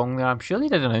could be wrong there. I'm sure they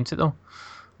did announce it though,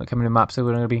 like how many maps there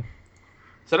were going to be.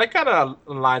 So that kind of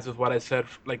aligns with what I said,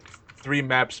 like 3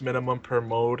 maps minimum per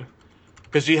mode.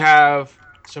 Because you have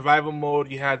survival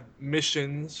mode, you have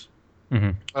missions,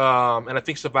 Hmm. and I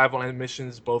think survival and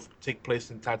missions both take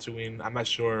place in Tatooine. I'm not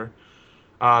sure.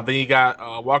 Then you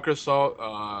got Walker Assault,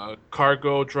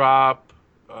 Cargo Drop,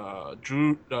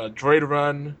 Droid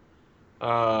Run,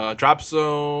 Drop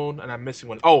Zone, and I'm missing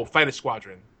one. Oh, Fighter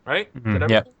Squadron, right? Is that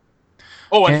Yeah. everything?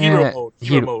 Oh, and Hero Uh, Mode.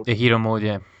 Hero Mode. the hero mode,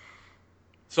 yeah.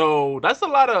 So that's a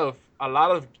lot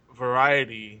of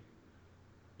variety.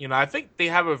 I think they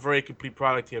have a very complete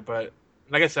product here, but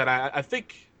like I said, I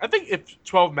think if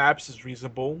 12 maps is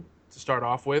reasonable to start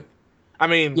off with. I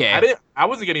mean, Yeah. I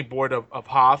wasn't getting bored of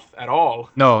Hoth at all.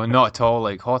 No, not at all.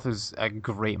 Like Hoth is a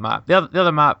great map. The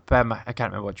other map, I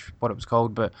can't remember what it was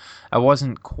called, but I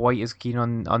wasn't quite as keen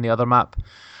on the other map.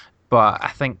 But I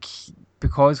think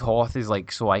because Hoth is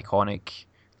like so iconic,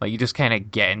 like you just kind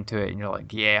of get into it and you're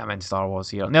like, yeah, I'm in Star Wars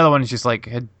here. And the other one is just like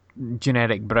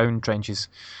generic brown trenches.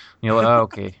 And you're like, oh,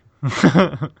 okay.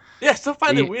 Yeah, I still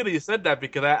find it Yeah. weird that you said that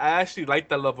because I actually like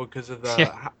that level because of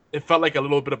Yeah. it felt like a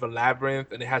little bit of a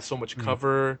labyrinth and it had so much Mm.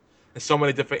 cover and so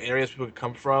many different areas people could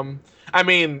come from. I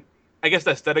mean, I guess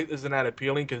the aesthetic isn't that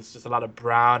appealing because it's just a lot of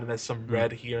brown and then some Mm.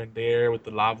 red here and there with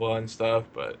the lava and stuff.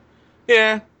 But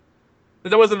yeah,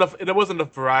 there wasn't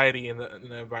enough variety in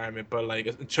the environment. But like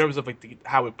in terms of like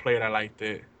how it played, I liked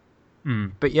it.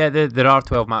 But yeah, there are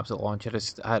 12 maps at launch. I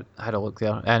just had a look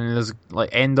there, and there's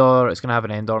like Endor. It's gonna have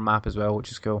an Endor map as well,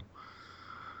 which is cool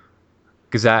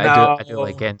because I do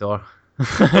like Now Endor.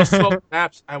 those 12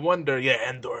 maps, I wonder. Yeah,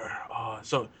 Endor. Oh,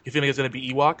 so you think it's gonna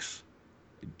be Ewoks?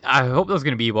 I hope there's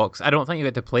gonna be Ewoks. I don't think you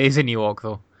get to play as an Ewok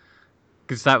though,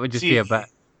 because that would just be See, a bit,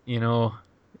 you know,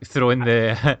 throwing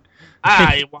the.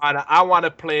 I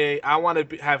wanna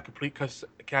have complete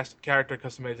character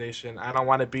customization. I don't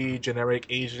want to be generic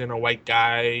Asian or white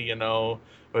guy,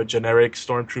 or generic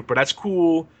stormtrooper. That's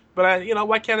cool, but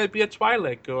why can't it be a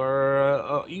Twi'lek or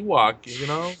a Ewok?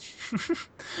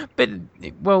 But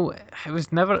well,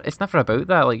 It's never about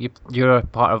that. Like you're a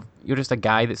part of. You're just a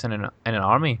guy that's in an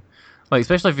army. Like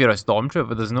especially if you're a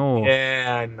stormtrooper, there's no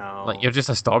Yeah, I like know. you're just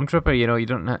a stormtrooper. You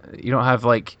don't have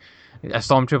like a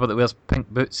stormtrooper that wears pink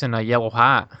boots and a yellow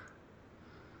hat.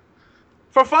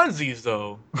 For funsies,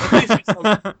 though, at least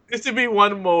there should be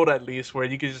one mode at least where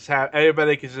you can just have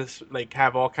everybody can just like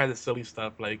have all kinds of silly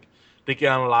stuff. Like they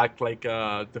can unlock like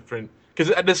different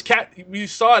because this cat we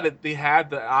saw that they had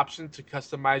the option to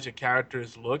customize your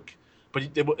character's look, but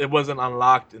it wasn't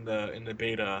unlocked in the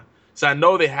beta. So I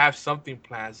know they have something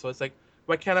planned. So it's like,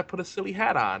 why can't I put a silly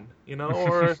hat on?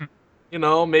 Or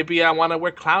maybe I want to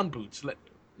wear clown boots.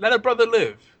 Let a brother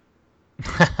live.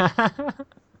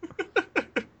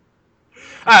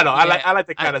 I don't know. I Yeah, like I like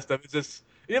that I kind of stuff. It's just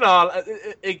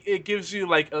it gives you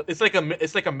like it's like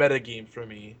a meta game for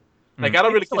me. Like I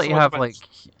don't maybe really feel care like so you much have about.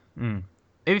 mm,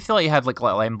 maybe feel like you had like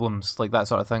little emblems, like that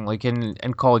sort of thing. Like in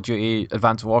Call of Duty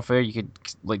Advanced Warfare, you could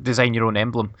like design your own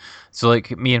emblem. So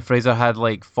like me and Fraser had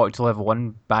like 42 level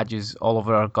 1 badges all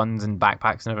over our guns and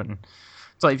backpacks and everything.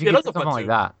 So like, if you Yeah, could those do are fun something like too.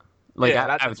 that, like Yeah,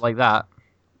 I that's would like that.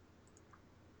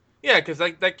 Yeah, because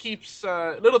like that keeps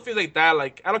little things like that.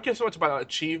 Like I don't care so much about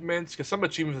achievements because some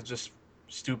achievements are just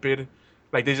stupid.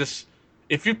 Like they just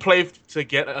if you play to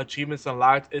get achievements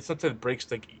unlocked, it sometimes breaks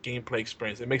the gameplay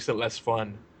experience. It makes it less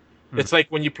fun. Hmm. It's like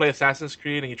when you play Assassin's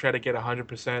Creed and you try to get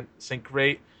 100% sync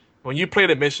rate. When you play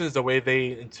the missions the way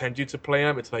they intend you to play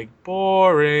them, it's like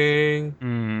boring.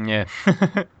 Yeah.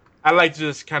 I like to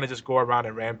just kind of just go around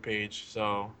and rampage.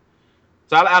 So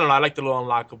I don't know. I like the little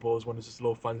unlockables when it's just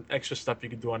little fun extra stuff you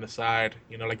can do on the side.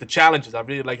 You know, like the challenges. I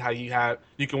really like how you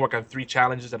can work on 3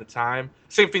 challenges at a time.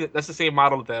 Same thing. That's the same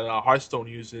model that Hearthstone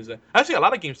uses. Actually, a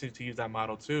lot of games seem to use that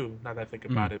model too. Now that I think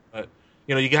Hmm. about it, but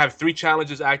you know, you can have 3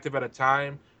 challenges active at a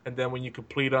time, and then when you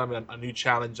complete them, a new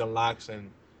challenge unlocks, and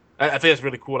I think that's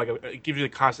really cool. Like it gives you a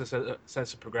constant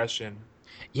sense of progression.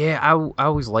 Yeah, I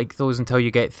always like those until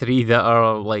you get three that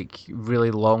are like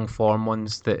really long form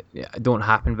ones that don't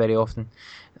happen very often.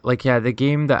 Like yeah, the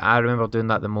game that I remember doing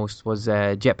that the most was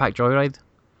Jetpack Joyride.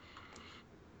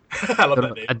 I love Don't that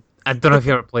know, name. I don't know if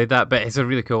you ever played that, but it's a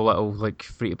really cool little like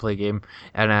free to play game.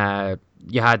 And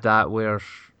you had that where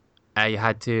you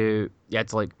had to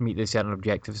like meet the certain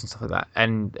objectives and stuff like that,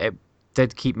 and it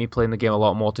did keep me playing the game a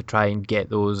lot more to try and get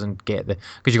those and get the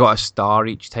because you got a star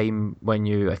each time when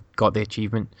you got the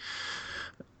achievement.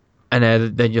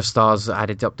 And then your stars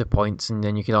added up to points, and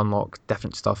then you could unlock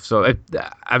different stuff. So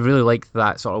I really like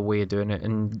that sort of way of doing it.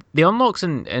 And the unlocks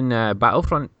in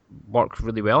Battlefront work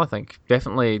really well. I think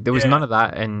definitely there was none Yeah, of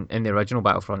that in the original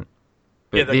Battlefront.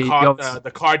 yeah. But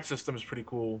The card system is pretty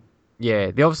cool. they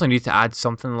obviously need to add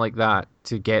something like that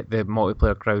to get the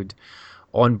multiplayer crowd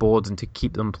on board and to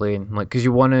keep them playing. Like because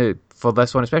you want to for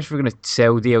this one, especially if you're going to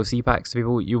sell DLC packs to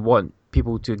people, you want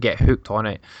people to get hooked on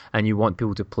it, and you want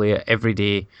people to play it every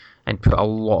day and put a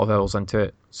lot of hours into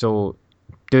it. So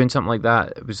doing something like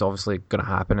that was obviously going to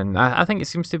happen, and I think it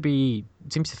seems to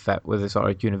fit with the sort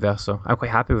of universe. So I'm quite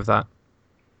happy with that.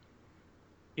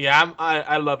 Yeah,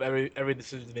 I love every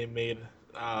decision they made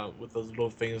with those little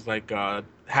things like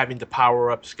having the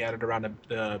power up scattered around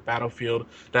the battlefield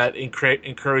that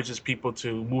encourages people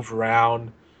to move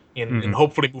around and Hmm.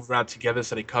 hopefully move around together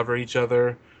so they cover each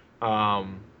other.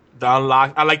 Um, the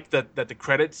unlock I like that the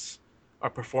credits are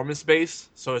performance based,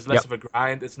 so it's less Yep. of a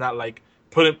grind. It's not like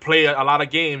play a lot of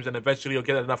games and eventually you'll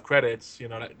get enough credits. You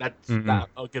know that's Hmm. not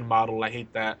a good model. I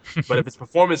hate that. But if it's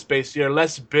performance based, you're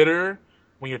less bitter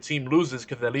when your team loses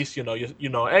because at least you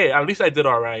know hey at least I did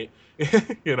all right.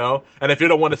 You know, and if you're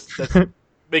the one that's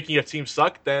making your team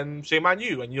suck, then shame on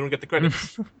you and you don't get the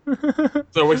credits.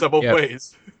 So it works out both Yep.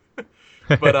 ways.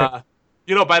 But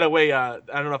you know, by the way, I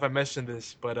don't know if I mentioned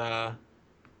this, but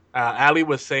Ali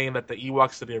was saying that the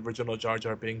Ewoks are the original Jar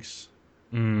Jar Binks.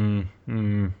 No,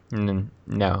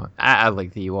 I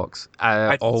like the Ewoks.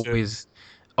 I I do too.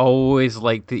 always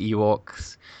liked the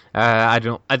Ewoks. I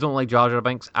don't like Jar Jar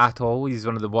Binks at all. He's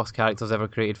one of the worst characters ever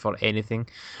created for anything.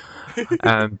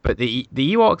 But the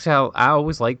Ewoks, I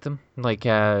always liked them. Like,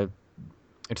 Return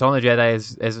of the Jedi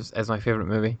is my favorite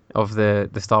movie of the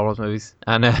Star Wars movies,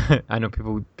 and I know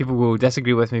people will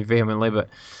disagree with me vehemently, but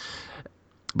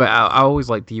I always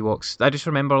liked the Ewoks. I just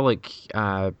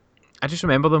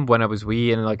remember them when I was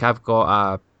wee, and like I've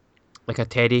got a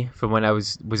teddy from when I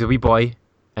was a wee boy,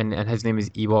 and his name is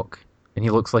Ewok, and he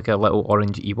looks like a little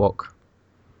orange Ewok.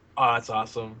 Oh, that's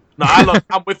awesome. No,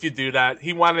 I'm with you, dude. That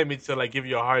he wanted me to like give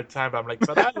you a hard time, but I'm like,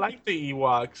 but I like the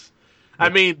Ewoks. I Yeah.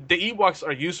 mean, the Ewoks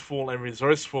are useful and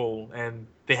resourceful, and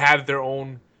they have their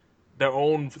own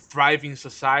thriving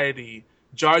society.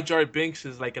 Jar Jar Binks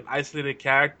is like an isolated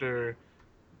character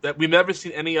that we've never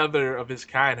seen any other of his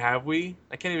kind, have we?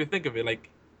 I can't even think of it. Like,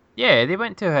 Yeah, they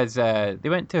went to his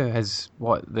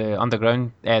what the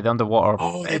underwater.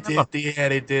 oh, I they remember, did, yeah,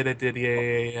 they did,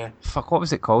 yeah. fuck, what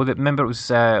was it called? Remember it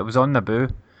was on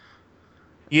Naboo.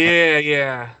 Yeah,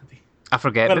 yeah. I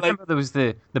forget, But but like, remember there was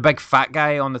the big fat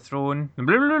guy on the throne. yeah,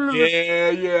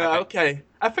 That yeah, guy. okay.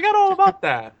 I forgot all about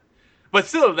that. But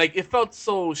still, like, it felt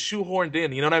so shoehorned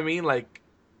in. You know what I mean? Like,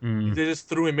 they Mm. just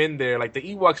threw him in there. Like the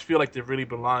Ewoks feel like they really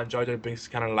belong. Jar Jar Binks is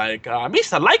kind of like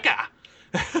Misa Laika.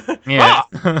 Yeah.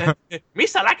 Oh,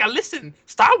 Misa Laika, listen,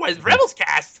 Star Wars Rebels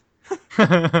cast.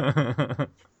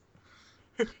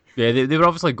 Yeah, they were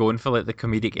obviously going for like the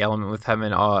comedic element with him,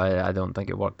 and I don't think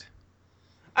it worked.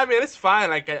 I mean, it's fine.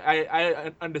 Like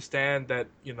I understand that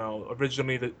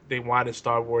originally that they wanted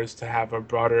Star Wars to have a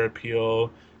broader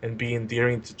appeal and be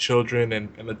endearing to children and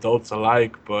adults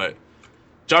alike, but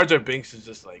Jar Jar Binks is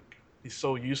just like he's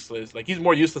so useless. Like he's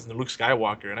more useless than Luke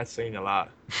Skywalker, and that's saying a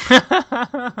lot.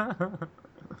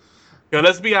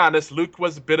 Let's be honest, Luke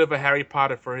was a bit of a Harry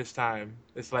Potter for his time.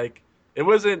 It's like it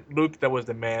wasn't Luke that was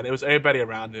the man; it was everybody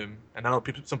around him. And I know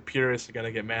some purists are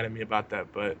gonna get mad at me about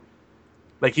that, but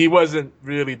Like he wasn't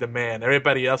really the man.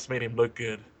 Everybody else made him look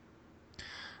good.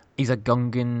 He's a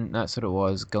Gungan. That's what it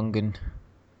was. Gungan.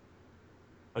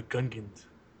 A Gungan.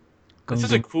 That's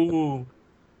such a Gungan.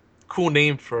 cool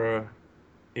name for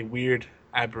a weird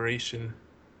aberration.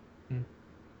 Hmm.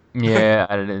 Yeah,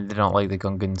 I did not like the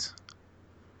Gungans.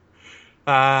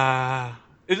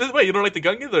 Is it wait? You don't like the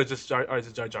Gungans or is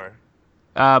it Jar Jar?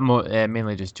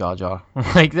 Mainly just Jar Jar.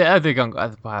 Like the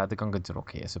Gungans are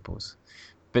okay, I suppose,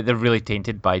 but they're really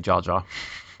tainted by Jar Jar.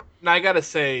 Now I gotta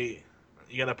say,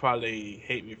 you're gonna probably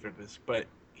hate me for this, but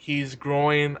he's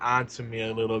growing onto me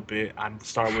a little bit on the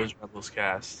Star Wars Rebels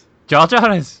cast. Jar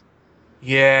Jar is.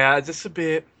 Yeah, just a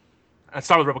bit.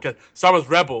 Star Wars Rebel cast. Star Wars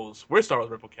Rebels. We're Star Wars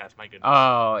Rebel cast. My goodness.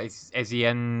 Oh, is he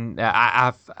in?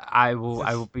 I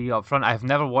will be upfront. I've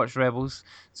never watched Rebels,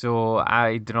 so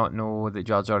I do not know that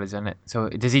Jar Jar is in it. So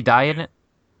does he die in it?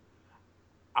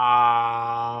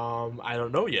 I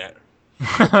don't know yet.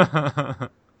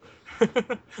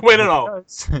 Wait, no.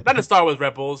 Does. Not in Star Wars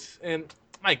Rebels. And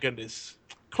my goodness,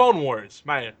 Clone Wars.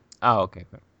 My Oh, okay.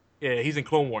 Fair. yeah, he's in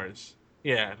Clone Wars.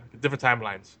 Yeah, different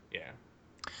timelines. Yeah,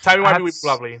 Timey I Wimey have, would be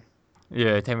lovely.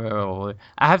 yeah, tell me about it.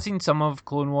 I have seen some of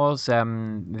Clone Wars. I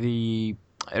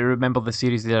remember the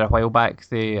series they did a while back,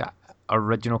 the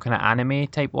original kind of anime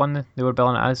type one they were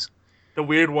billing it as. The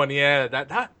weird one, yeah,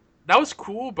 that was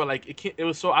cool, but like it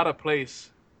was so out of place.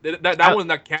 That I, was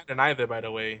not canon either, by the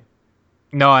way.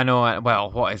 no, I know. Well,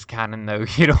 what is canon now?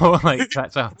 You know, like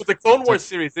But the Clone that's a Wars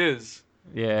series is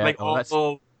yeah. like Well, that's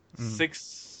all mm.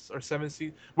 6 or 7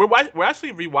 seasons. We're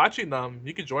actually rewatching them.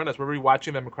 You can join us. We're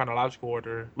rewatching them in chronological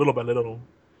order, little by little.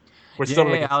 We're still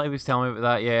Yeah, like Ali was telling me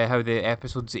about that. Yeah, how the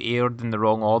episodes aired in the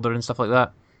wrong order and stuff like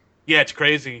that. yeah, it's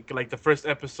crazy. Like the first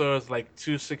episode is like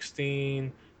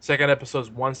 2:16, second episode is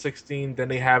 1:16. Then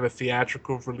they have a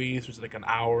theatrical release, which is like an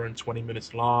hour and 20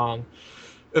 minutes long,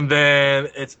 and then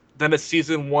it's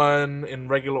season one in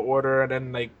regular order, and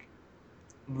then like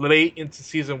late into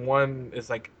season one is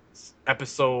like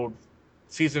episode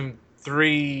season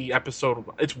three episode.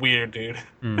 It's weird, dude.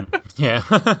 Mm.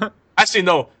 Yeah. Actually,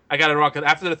 no, I got it wrong. Because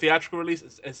after the theatrical release,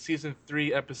 it's season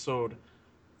three episode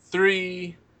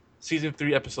three, season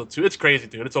three episode two. It's crazy,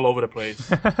 dude. It's all over the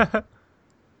place.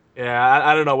 Yeah,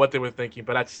 I don't know what they were thinking,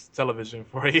 but that's television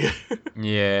for you.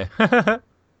 Yeah.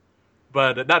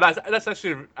 But that's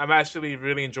actually I'm actually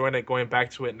really enjoying it going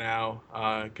back to it now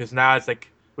because now it's like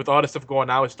with all the stuff going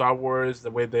on with Star Wars,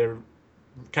 the way they're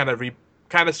kind of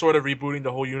sort of rebooting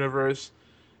the whole universe,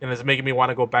 and it's making me want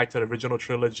to go back to the original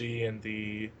trilogy and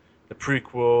the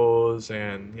prequels,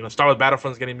 and Star Wars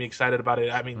Battlefront's getting me excited about it.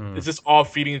 I mean, Mm. it's just all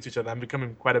feeding into each other. I'm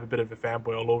becoming quite a bit of a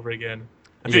fanboy all over again.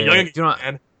 I feel Yeah. young Do you know again, what?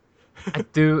 man.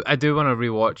 I do want to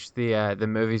rewatch the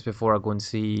movies before I go and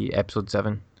see episode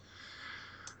 7.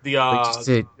 The Like just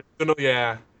to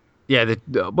yeah. yeah,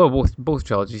 well both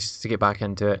trilogies to get back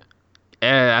into it.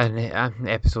 And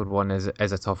episode 1 is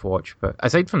a tough watch, but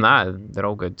aside from that, they're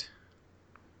all good.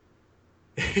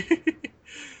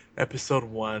 Episode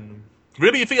one.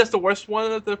 Really, you think that's the worst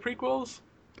one of the prequels?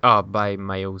 Oh, by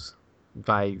miles,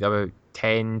 by about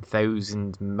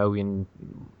 10,000 million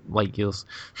light years.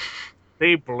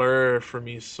 They blur for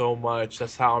me so much.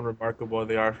 That's how unremarkable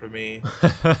they are for me.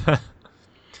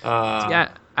 Uh, Yeah,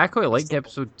 I quite liked so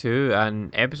episode 2, and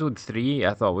episode 3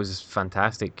 I thought was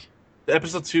fantastic.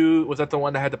 episode two was that the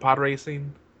one that had the pod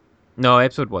racing? No,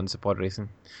 episode 1's the pod racing.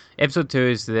 Episode 2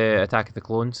 is the Attack of the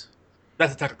Clones.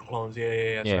 That's Attack of the Clones.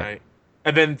 Yeah, that's Yeah. right.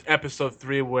 And then episode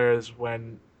three, whereas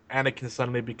when Anakin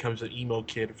suddenly becomes an emo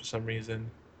kid for some reason.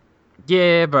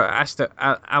 Yeah, but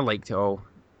I liked it all.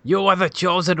 You are the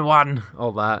chosen one.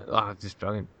 All that. Oh, just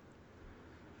brilliant.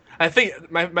 I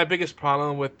think my biggest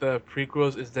problem with the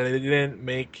prequels is that they didn't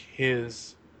make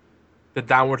the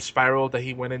downward spiral that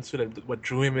he went into, that what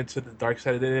drew him into the dark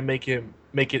side. They didn't make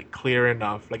it clear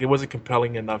enough. Like it wasn't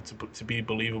compelling enough to be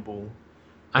believable.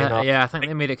 You know, Yeah, I think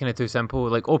they made it kind of too simple.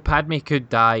 Like, oh, Padme could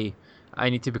die. I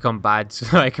need to become bad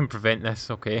so I can prevent this.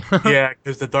 Okay. yeah,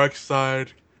 because the dark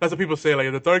side. That's what people say.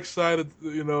 Like the dark side,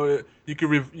 you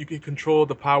can control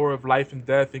the power of life and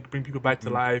death. You can bring people back to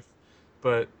Mm, life,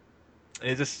 but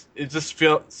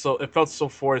it felt so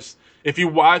forced. If you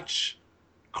watch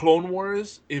Clone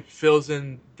Wars, it fills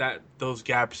in those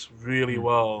gaps really mm,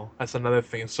 well. That's another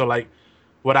thing. So like,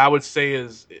 what I would say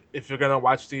is, if you're gonna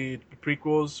watch the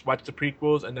prequels, watch the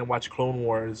prequels and then watch Clone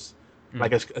Wars, mm.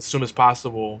 like as soon as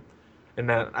possible. And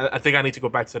then I think I need to go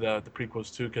back to the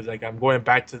prequels too, because like I'm going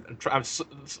back to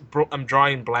I'm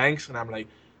drawing blanks, and I'm like,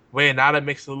 wait, now that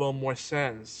makes a little more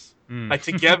sense. Mm. Like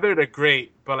together they're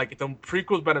great, but like the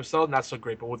prequels by themselves not so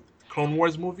great. But with Clone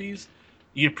Wars movies,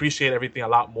 you appreciate everything a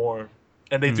lot more.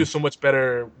 and they Hmm. do so much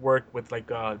better work with like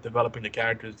developing the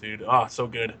characters, dude. Ah, so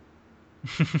good.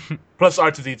 Plus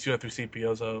R2D2 and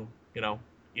 3CPO, so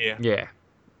yeah. Yeah.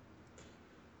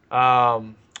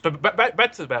 But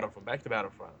back to the Battlefront. Back to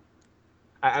Battlefront.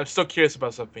 I'm still curious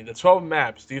about something. The 12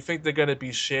 maps. Do you think they're gonna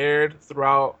be shared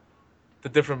throughout the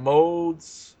different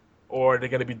modes, or they're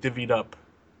gonna be divvied up?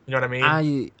 You know what I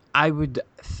mean? I would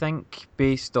think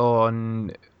based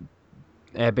on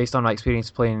my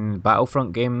experience playing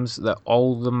Battlefront games that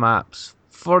all the maps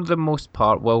for the most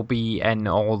part will be in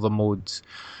all the modes.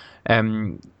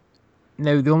 Um,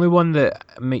 Now the only one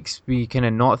that makes me kind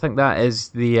of not think that is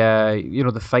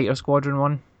the fighter squadron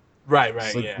one. Right, It's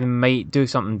right, like yeah. they might do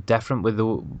something different with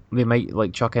they might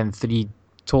like chuck in three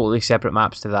totally separate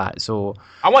maps to that. So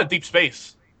I want deep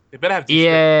space. They better have deep space.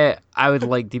 yeah, I would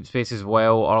like Deep Space as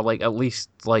well, or like at least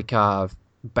like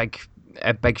big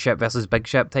big ship versus big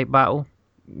ship type battle.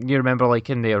 You remember like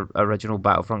in the original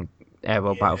Battlefront,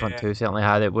 Battlefront Yeah. 2 certainly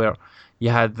had it where you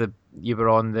had you were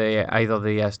on the either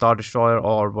the Star Destroyer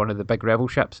or one of the big rebel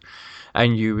ships,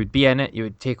 and you would be in it. You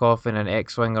would take off in an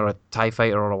X-wing or a Tie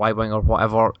Fighter or a Y-wing or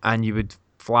whatever, and you would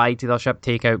fly to the ship,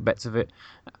 take out bits of it,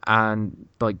 and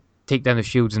like take down the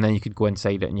shields, and then you could go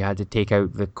inside it, and you had to take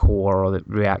out the core or the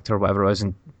reactor or whatever it was,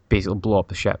 and basically blow up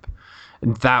the ship.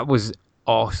 And that was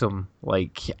awesome.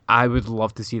 Like I would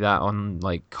love to see that on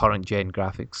like current gen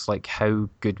graphics. Like how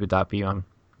good would that be on?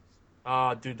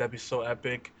 Oh, dude, that'd be so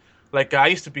epic. Like I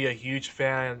used to be a huge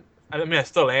fan. I mean, I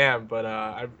still am, but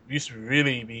I used to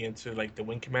really be into like the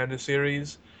Wing Commander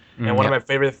series. And one of Yep. my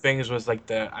favorite things was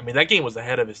like I mean, that game was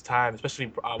ahead of its time, especially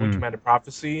Wing Mm. Commander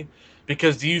Prophecy,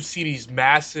 because you see these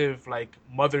massive like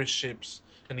motherships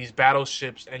and these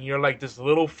battleships, and you're like this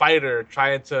little fighter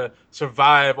trying to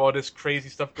survive all this crazy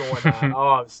stuff going on.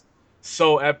 Oh, it's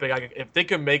so epic! Like, if they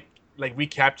could make like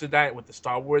recapture that with the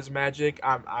Star Wars magic,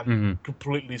 I'm Hmm.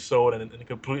 completely sold and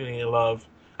completely in love.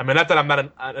 I mean, not that I'm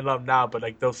not in love now, but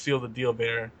like they'll seal the deal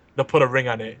there. They'll put a ring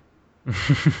on it. Do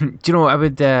you know?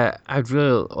 I'd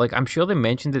really like. I'm sure they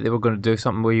mentioned that they were going to do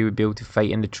something where you would be able to fight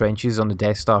in the trenches on the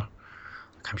Death Star.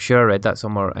 I'm sure I read that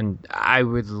somewhere, and I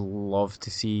would love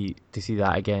to see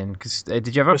that again. Because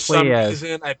did you ever For some play?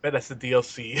 reason, I bet that's the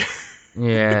DLC.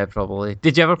 Yeah, probably.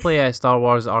 Did you ever play Star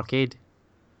Wars Arcade?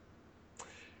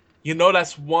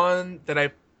 That's one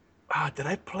that did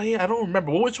I play? I don't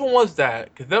remember. Well, which one was that?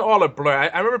 Because they're all a blur.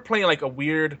 I remember playing like a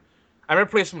weird. I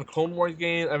remember playing some of the Clone Wars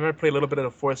games. I remember playing a little bit of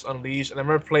the Force Unleashed, and I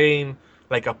remember playing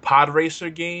like a pod racer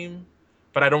game,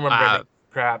 but I don't remember Uh, any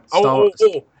crap. Star.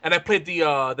 And I played the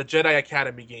Jedi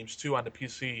Academy games too on the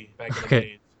PC back in the Okay.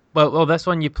 days. Well, this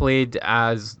one you played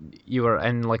as you were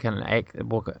in like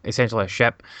well, essentially a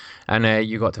ship, and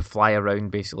you got to fly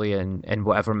around basically in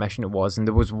whatever mission it was. And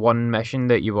there was one mission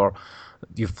that you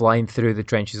flying through the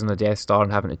trenches on the Death Star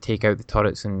and having to take out the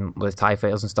turrets and the Tie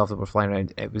fighters and stuff that were flying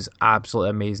around. It was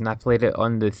absolutely amazing. I played it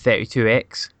on the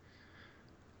 32X,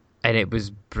 and it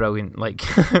was brilliant. Like,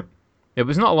 it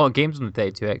was not a lot of games on the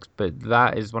 32X, but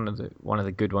that is one of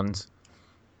the good ones.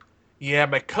 Yeah,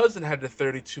 my cousin had the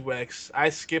 32X.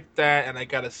 I skipped that and I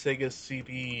got a Sega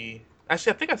CD.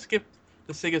 Actually, I think I skipped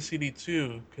the Sega CD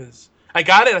too because I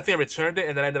got it. I think I returned it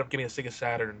and then I ended up getting a Sega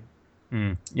Saturn.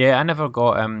 Mm. Yeah, I never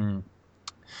got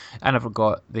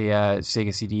the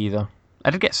Sega CD either.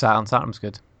 I did get Saturn. Saturn's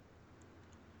good.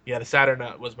 Yeah, the Saturn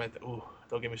was my. Ooh,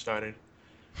 don't get me started.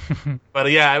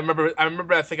 But yeah, I remember. I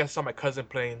remember. I think I saw my cousin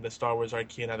playing the Star Wars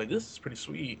arcade. And I was like, this is pretty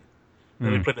sweet. And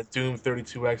then we Mm. played the Doom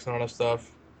 32X and all that stuff.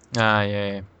 Ah,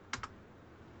 yeah,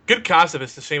 Good concept.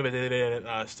 It's a shame that they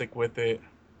didn't stick with it.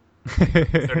 The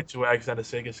yeah. 32X and the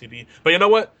Sega CD. But you know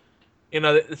what? The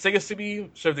Sega CD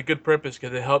served a good purpose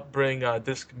because it helped bring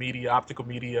disc media, optical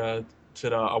media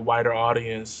to a wider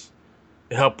audience.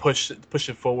 It helped push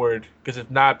it forward because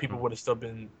if not, people would have still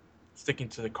been sticking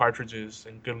to the cartridges.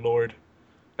 And good lord,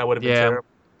 that would have been Yeah, terrible.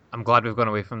 I'm glad we've gone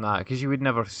away from that because you would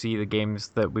never see the games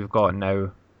that we've got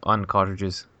now on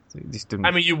cartridges. They just I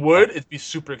didn't. mean, you would. It'd be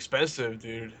super expensive,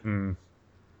 dude. Mm.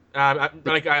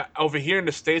 Over here in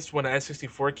the states when the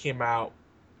N64 came out,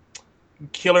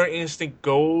 Killer Instinct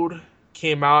Gold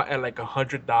came out at like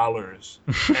 $100,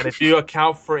 and if you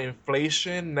account for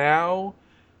inflation now,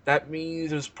 that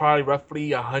means it was probably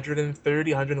roughly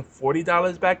 130,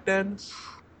 $140 back then.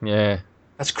 Yeah,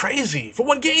 That's crazy for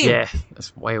one game. yeah,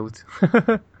 that's wild.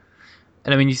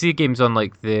 And I mean, you see games on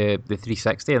like the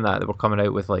 360 and that were coming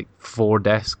out with like 4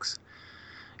 discs.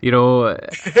 You know,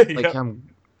 like Yep.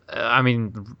 I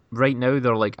mean, right now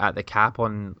they're like at the cap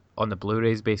on the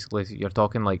Blu-rays. Basically, so you're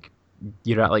talking like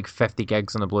you're at like 50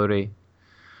 gigs on a Blu-ray.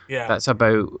 Yeah. That's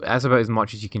about as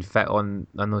much as you can fit on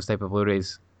those type of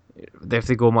Blu-rays. If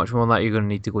they go much more than that, you're going to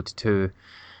need to go to two.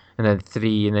 and then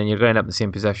 3, and then you're going to end up in the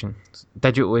same position.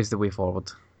 Digital is the way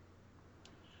forward.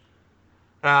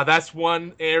 That's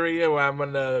one area where I'm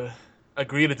gonna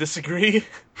agree to disagree.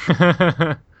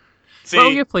 Well,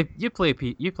 See, you play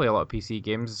a lot of PC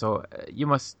games, so you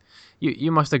must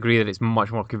agree that it's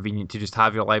much more convenient to just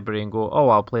have your library and go, oh,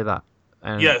 I'll play that,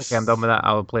 and okay, I'm done yes, with that.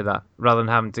 I'll play that rather than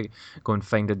having to go and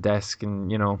find a disc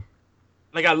and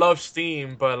like I love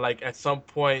Steam, but like at some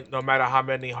point, no matter how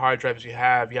many hard drives you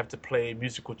have to play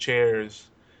musical chairs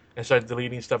and start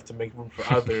deleting stuff to make room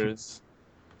for others.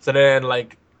 So then,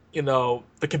 like,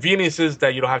 the convenience is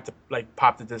that you don't have to like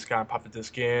pop the disc out, pop the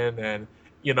disc in, and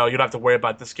you don't have to worry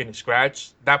about this getting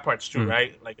scratched. That part's true, Mm.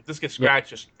 right? Like, if this gets Yep.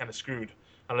 scratched, you're kind of screwed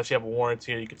unless you have a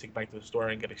warranty or you can take it back to the store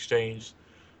and get exchanged.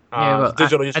 Yeah, well,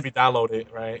 Digital, you just re-download it,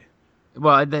 right?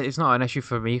 it's not an issue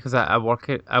for me because I work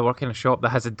in a shop that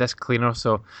has a disc cleaner,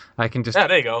 so I can just Yeah,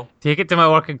 there you go. take it to my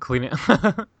work and clean it.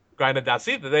 Grind it down.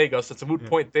 See, there you go. So it's a moot Yeah.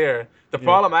 point there. The Yeah.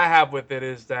 problem I have with it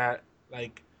is that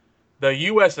like the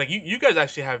U.S. like you guys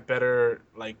actually have better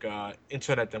like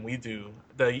internet than we do.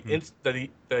 Mm.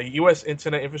 The U.S.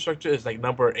 internet infrastructure is like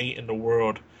number 8 in the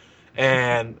world,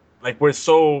 and like we're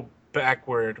so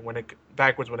backwards when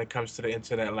it comes to the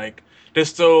internet. Like there's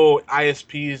still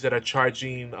ISPs that are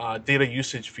charging data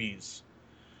usage fees.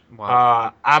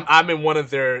 Wow. I'm in one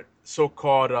of their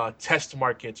so-called test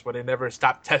markets where they never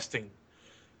stop testing.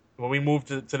 When we moved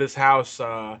to this house,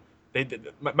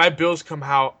 my bills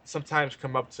sometimes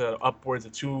come up to upwards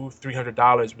of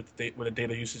 $200-300 with the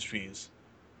data usage fees.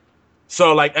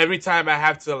 So like every time I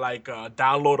have to like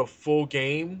download a full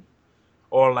game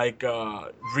or like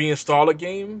reinstall a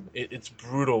game, it's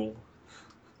brutal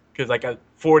because like at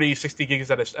 40, 60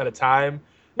 gigs at a time.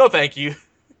 No, thank you.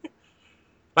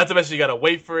 Not to mention you gotta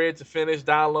wait for it to finish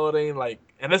downloading. Like,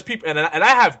 and there's people, and I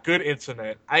have good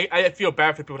internet. I feel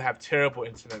bad for people that have terrible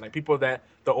internet. Like people that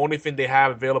the only thing they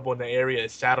have available in the area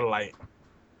is satellite.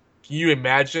 Can you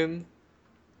imagine?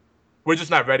 We're just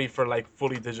not ready for like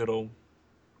fully digital.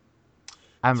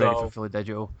 I'm ready for So fully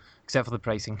digital, except for the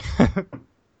pricing.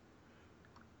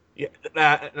 yeah,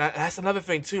 that's another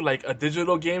thing too. Like a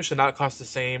digital game should not cost the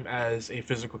same as a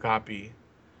physical copy.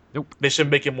 Nope. They should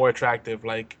make it more attractive.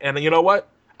 Like, and you know what?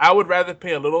 I would rather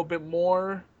pay a little bit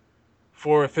more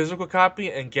for a physical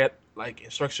copy and get like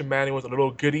instruction manuals, little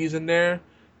goodies in there,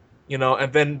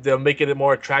 and then they'll make it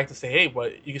more attractive. Say, hey,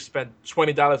 but you can spend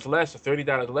 $20 less or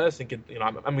 $30 less and get,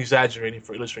 I'm exaggerating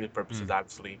for illustrative purposes, Mm.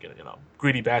 obviously.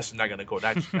 Greedy bastard's not gonna go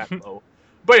that low,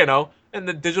 but and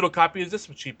the digital copy is this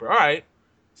much cheaper. All right,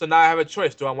 so now I have a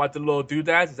choice. Do I want the little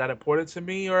doodads? Is that important to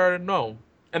me or no?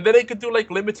 And then they could do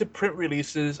like limited print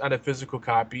releases on a physical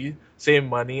copy, save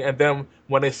money, and then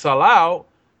when they sell out,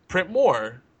 print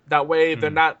more. That way they're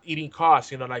Mm. not eating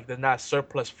costs, like there's not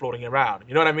surplus floating around.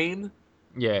 You know what I mean?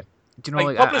 Yeah. Do you know,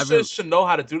 Like like I really, publishers should know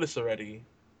how to do this already.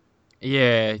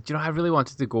 yeah. Do you know, I really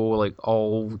wanted to go like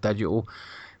all digital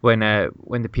when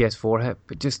the PS4 hit,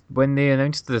 but just when they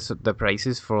announced the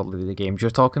prices for the games,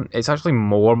 you're talking, it's actually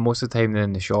more most of the time than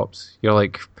in the shops. You're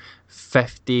like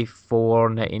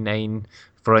 54.99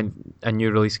 for a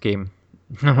new release game.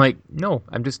 I'm like, no,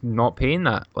 I'm just not paying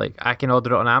that. Like, I can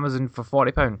order it on Amazon for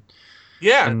 £40,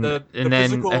 Yeah, and the then if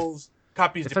physical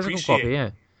copies the physical copy, depreciate. yeah,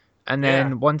 and Yeah.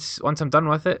 then once I'm done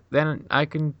with it, then I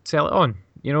can sell it on.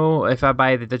 If I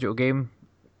buy the digital game,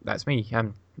 that's me.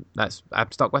 I'm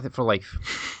stuck with it for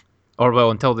life, or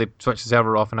well, until they switch the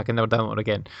server off and I can never download it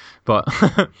again. But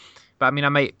but I mean, I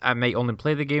might only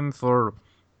play the game for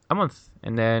a month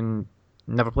and then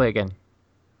never play again.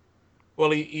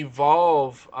 Well,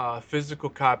 Evolve physical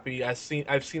copy. I've seen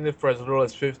it for as little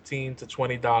as $15 to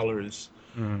 $20,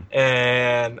 Mm.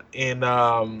 and in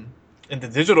the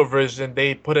digital version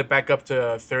they put it back up to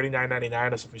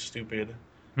 39.99 or something stupid.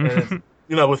 And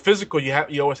with physical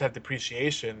you always have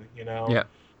depreciation. Yeah.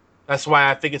 That's why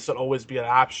I think it should always be an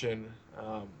option.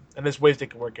 And there's ways they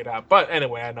can work it out. But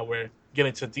anyway, I know we're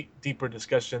getting to deeper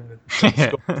discussion than the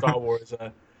scope of Star Wars.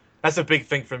 That's a big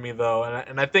thing for me though,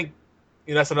 and I think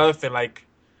that's another thing. Like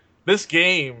this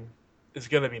game is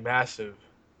gonna be massive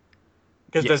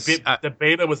because Yes. the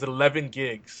beta was 11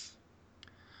 gigs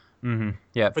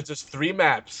Yeah. for just 3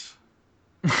 maps.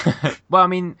 Well, I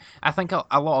mean, I think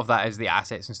a lot of that is the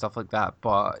assets and stuff like that.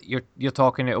 But you're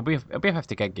talking it'll be a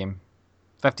 50 gig game,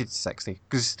 50 to 60,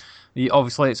 because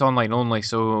obviously it's online only,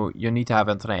 so you need to have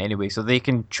internet anyway. So they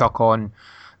can chuck on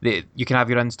you can have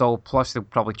your install plus they'll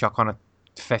probably chuck on a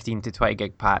 15 to 20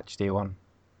 gig patch day one.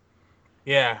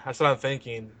 Yeah, that's what I'm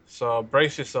thinking. So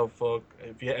brace yourself, folk.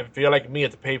 If you're like me at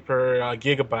the pay per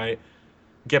gigabyte,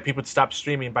 get people to stop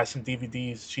streaming, buy some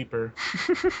DVDs cheaper.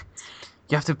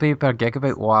 You have to pay per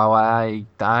gigabyte. Wow,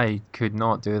 I could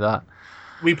not do that.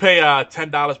 We pay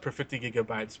 $10 per 50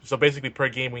 gigabytes. So basically, per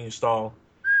game we install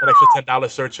an extra $10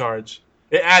 surcharge.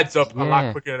 It adds up a lot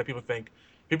Yeah. quicker than people think.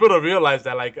 People don't realize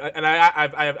that, like, and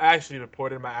I've actually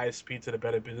reported my ISP to the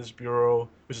Better Business Bureau,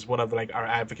 which is one of like our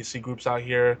advocacy groups out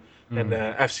here, and Mm.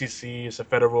 the FCC is a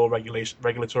federal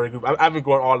regulatory group. I've been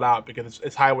going all out because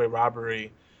it's highway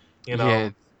robbery, you Yeah,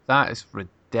 know. that is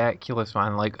ridiculous,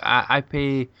 man. Like I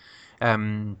pay,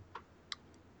 um,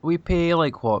 we pay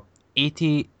like what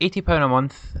 80 pound a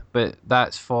month, but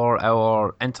that's for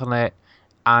our internet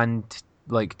and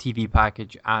like TV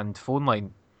package and phone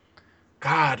line.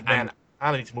 God, And man,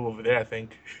 I need to move over there. I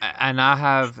think. and I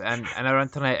have and our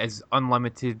internet is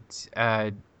unlimited,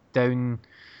 down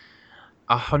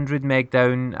 100 meg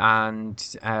down,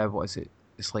 and what is it?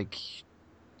 It's like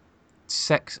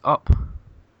 6 up.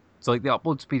 So like the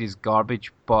upload speed is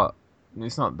garbage, but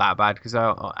it's not that bad because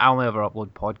I only ever upload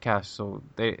podcasts, so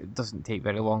it doesn't take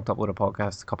very long to upload a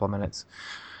podcast, a couple of minutes.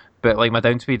 But like my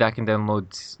down speed, I can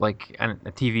download like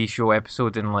a TV show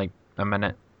episode in like a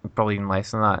minute, probably even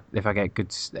less than that if I get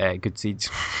good seeds.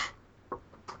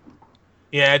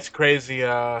 Yeah, it's crazy.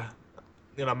 My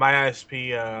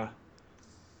ISP,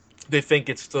 they think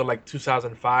it's still like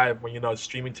 2005 when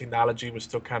streaming technology was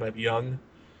still kind of young.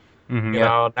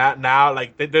 Yeah. Now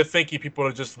like they're thinking people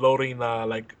are just loading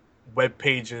like web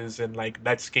pages and like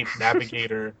Netscape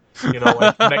Navigator, and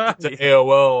connected to Yeah.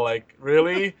 AOL. Like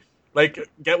really, like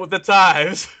get with the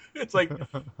times. It's like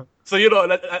so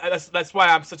that's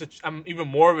why I'm even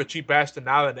more of a cheap bastard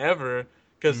now than ever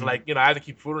because Mm. like I have to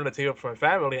keep food on the table for my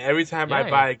family. And every time I Yeah,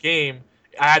 yeah. buy a game,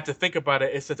 I had to think about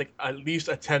it. It's just like at least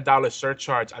a $10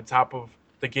 surcharge on top of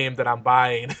the game that I'm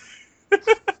buying.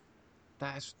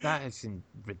 That is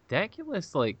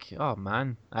ridiculous. Like, oh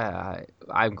man,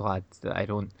 I'm glad that I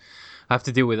don't have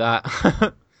to deal with that.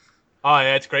 Oh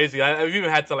yeah, it's crazy. I've even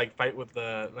had to like fight with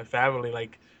my family.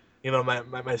 Like,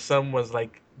 my son was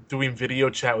like doing video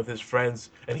chat with his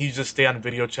friends, and he just stay on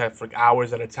video chat for like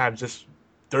hours at a time, just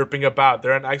derping about.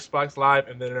 They're on Xbox Live,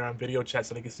 and then they're on video chat,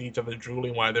 so they can see each other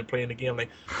drooling while they're playing the game. Like,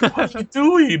 what are you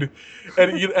doing?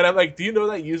 And I'm like, do you know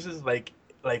that uses like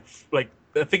I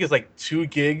think it's like 2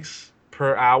 gigs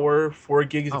per hour, 4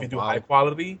 gigs if Oh you do high wow.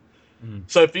 quality. Mm.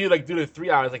 So if you like do the 3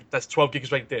 hours, like that's 12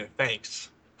 gigs right there. Thanks.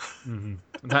 Hmm.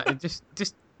 That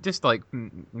just like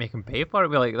make him pay for it.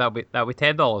 Be like that'll be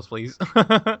 $10, please.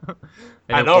 And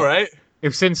I know, right?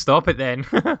 he'll soon stop it then.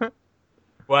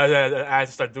 Well, I had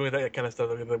to start doing that kind of stuff.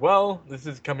 Like, well, this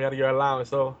is coming out of your allowance,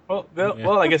 so Yeah.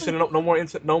 I guess no more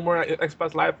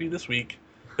Xbox Live for you this week.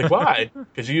 Like, why?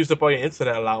 Because you used up all your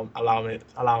internet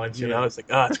allowance. Yeah. It's like,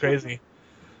 it's crazy.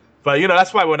 But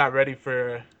that's why we're not ready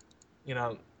for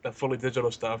the fully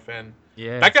digital stuff and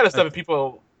Yeah. that kind of stuff. And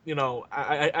people,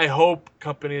 I hope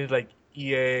companies like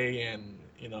EA and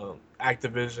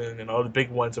Activision and all the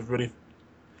big ones are really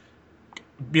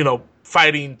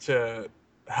fighting to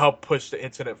help push the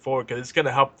internet forward because it's going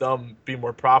to help them be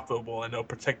more profitable and they'll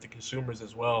protect the consumers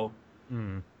as well.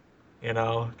 Mm.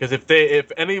 Because if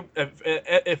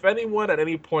anyone at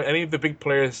any point, any of the big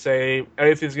players say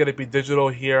everything's going to be digital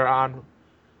here on,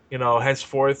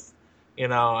 henceforth,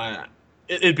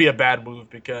 it'd be a bad move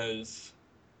because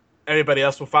everybody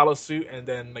else will follow suit and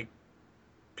then like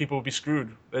people will be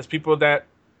screwed. There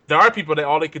are people that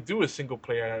all they could do is single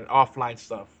player and offline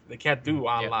stuff. They can't do Yeah.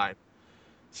 online.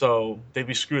 So they'd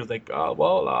be screwed. Like,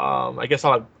 I guess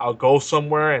I'll go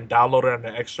somewhere and download it on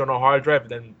an external hard drive,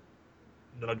 and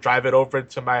then drive it over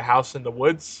to my house in the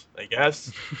woods. I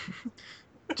guess.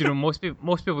 Do you know most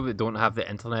people that don't have the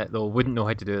internet though wouldn't know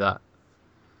how to do that.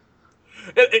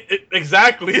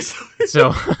 Exactly.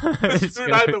 So It's it's screwed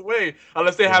gonna either way,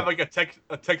 unless they yeah. have like a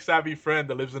tech savvy friend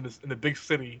that lives in the big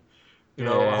city,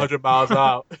 Yeah. 100 miles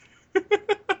out.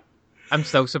 I'm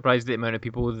still surprised at the amount of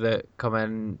people that come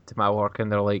in to my work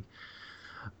and they're like,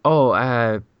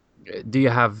 "Oh, do you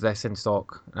have this in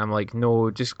stock?" And I'm like, "No,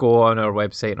 just go on our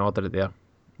website and order it there."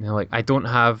 And they're like, "I don't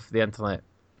have the internet."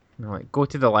 And I'm like, "Go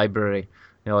to the library." And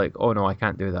they're like, "Oh no, I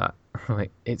can't do that." I'm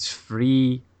like, "It's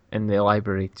free in the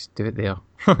library. Just do it there."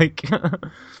 Like,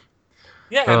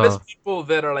 Yeah, and there's oh, people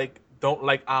that are like don't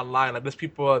like online. Like there's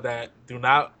people that do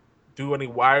not do any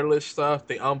wireless stuff.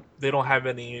 They don't have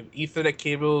any Ethernet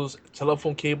cables,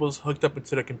 telephone cables hooked up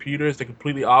into their computers. They're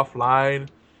completely offline.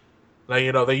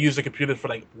 Like they use the computer for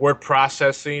like word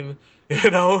processing. You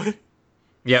know,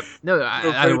 yep. No, I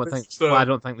very don't think. basic Well, I stuff.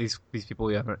 don't think these people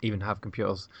even have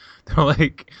computers. They're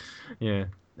like, yeah,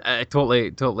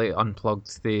 totally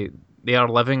unplugged. They are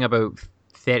living about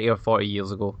 30 or 40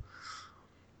 years ago.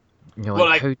 And you're Well,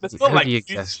 like, like there's still how do like you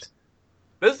exist?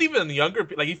 there's even younger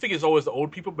people. Like you think it's always the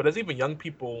old people, but there's even young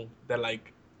people that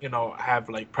like have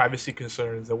like privacy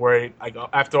concerns. They're worried like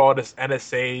after all this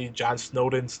NSA, John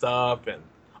Snowden stuff, and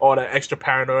all the extra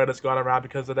paranoia that's going around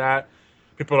because of that.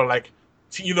 People are like,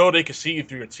 they can see you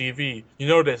through your TV.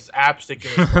 There's apps they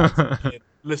can respond to, they can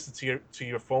listen to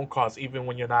your phone calls even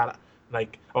when you're not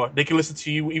or they can listen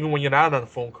to you even when you're not on a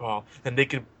phone call, and they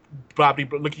can probably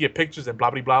look at your pictures and blah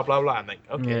blah blah blah blah. I'm like,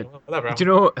 okay, Yeah. well, whatever. Do you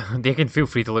know, they can feel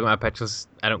free to look at my pictures.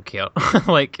 I don't care.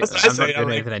 Like, That's what I I'm say. not doing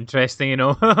anything interesting, And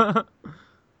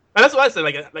that's what I say.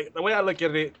 Like the way I look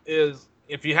at it is,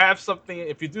 if you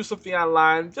do something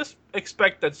online, just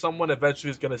expect that someone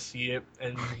eventually is gonna see it,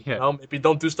 and Yeah. maybe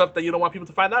don't do stuff that you don't want people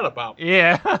to find out about.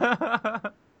 Yeah.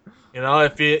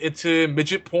 If you're into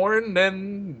midget porn,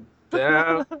 then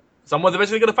someone's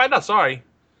eventually gonna find out. Sorry.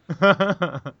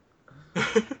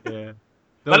 Yeah.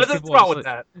 But Those nothing's people, wrong with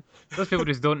that. those people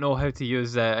just don't know how to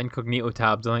use incognito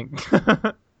tabs, I think.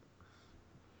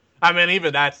 I mean,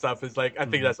 even that stuff is like, I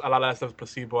think that's a lot of that stuff is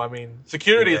placebo. I mean,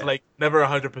 security is Yeah. like never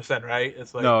 100%, right?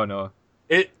 It's like No.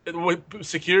 what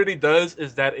security does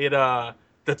is that it's a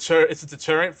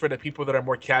deterrent for the people that are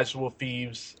more casual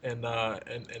thieves and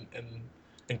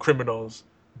criminals.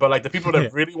 But like the people that Yeah.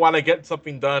 really want to get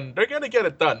something done, they're gonna get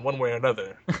it done one way or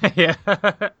another. Yeah.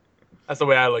 That's the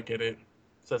way I look at it.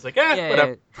 So it's like, Yeah.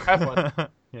 whatever, have fun.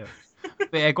 Yeah.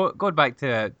 But yeah, going back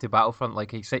to Battlefront,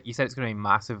 like you said it's going to be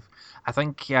massive. I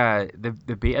think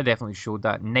the beta definitely showed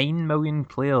that 9 million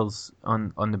players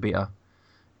on the beta.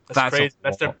 That's crazy. A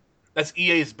lot. That's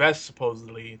EA's best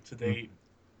supposedly to date.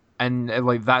 And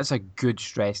like that's a good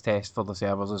stress test for the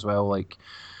servers as well. Like,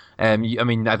 I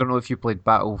mean, I don't know if you played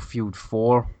Battlefield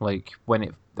 4. Like when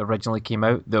it originally came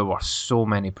out, there were so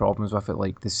many problems with it.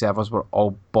 Like the servers were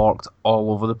all borked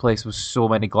all over the place with so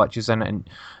many glitches in it. And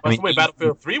That's the way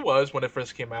Battlefield 3 was when it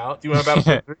first came out. Do you remember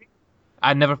Battlefield 3?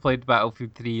 I never played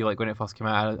Battlefield 3 like when it first came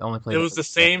out. I only played. It was the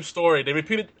same story. They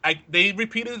repeated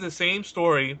the same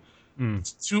story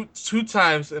two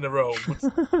times in a row.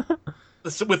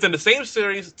 Within the same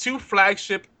series, 2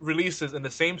 flagship releases in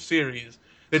the same series,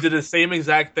 they did the same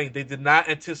exact thing. They did not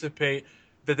anticipate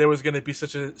that there was going to be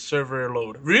such a server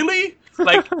load. Really?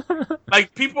 Like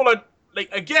people are like,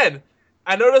 again,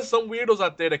 I know there's some weirdos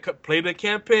out there that play the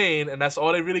campaign and that's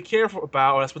all they really care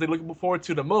about, or that's what they look forward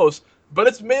to the most. But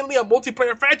it's mainly a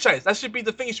multiplayer franchise. That should be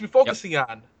the thing you should be focusing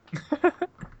on.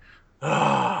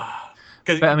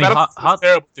 Because Battlefield is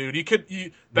terrible,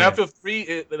 dude. Battlefield 3,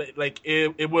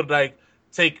 it would like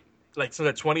take like something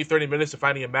like 20, 30 minutes to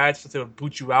finding a match, to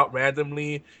boot you out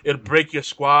randomly. It would break your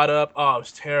squad up. Oh,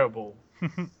 it's terrible.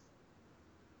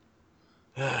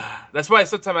 That's why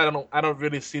sometimes I don't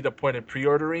really see the point in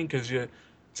pre-ordering, because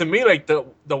to me, like the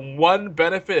one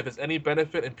benefit, if there's any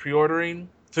benefit in pre-ordering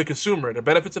to the consumer, the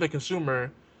benefit to the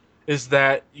consumer is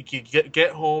that you can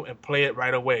get home and play it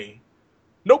right away.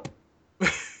 Nope.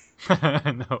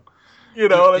 No.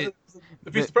 The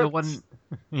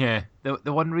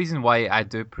one reason why I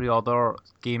do pre-order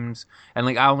games, and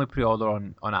like I only pre-order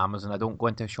on Amazon. I don't go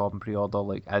into a shop and pre-order.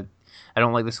 Like I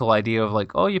don't like this whole idea of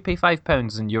like, oh, you pay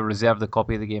 £5 and you reserve the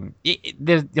copy of the game.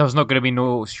 There's not going to be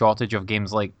no shortage of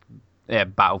games like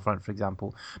Battlefront, for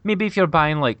example. Maybe if you're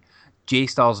buying like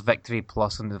J-Star's Victory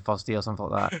Plus on the first day or something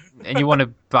like that, and you want to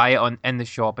buy it in the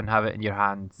shop and have it in your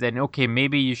hand, then okay,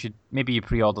 maybe you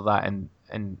pre-order that in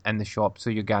the shop, so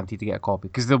you're guaranteed to get a copy,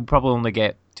 because they'll probably only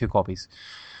get 2 copies,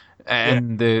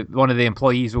 and one of the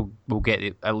employees will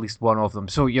get at least one of them.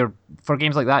 So for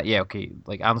games like that, yeah, okay,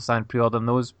 like I understand pre-ordering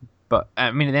those, but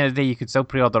I mean at the end of the day, you could still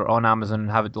pre-order on Amazon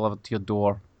and have it delivered to your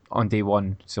door on day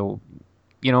one. So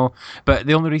but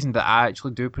the only reason that I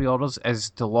actually do pre-orders is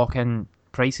to lock in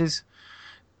prices.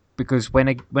 Because when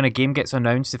a game gets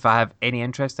announced, if I have any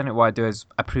interest in it, what I do is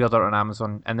I pre-order it on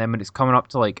Amazon, and then when it's coming up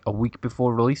to like a week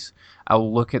before release,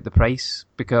 I'll look at the price,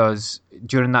 because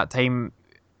during that time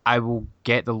I will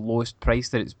get the lowest price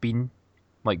that it's been,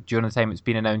 like during the time it's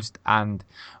been announced and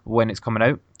when it's coming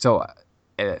out. So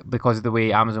because of the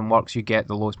way Amazon works, you get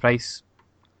the lowest price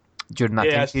during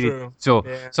that time period. True. So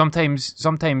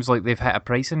sometimes like they've hit a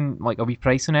pricing, like a wee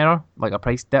pricing error, like a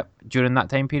price dip during that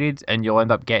time period, and you'll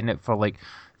end up getting it for like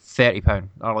 £30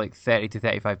 or like £30 to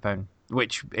 £35,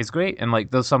 which is great. And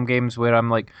like there's some games where I'm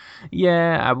like,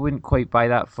 yeah, I wouldn't quite buy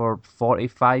that for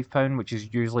 £45, which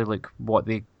is usually like what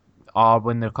they are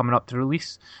when they're coming up to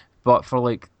release. But for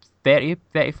like 30,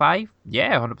 35,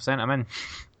 yeah, 100%, I'm in.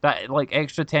 That like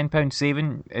extra £10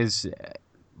 saving is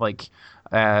like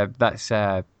that's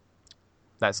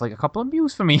like a couple of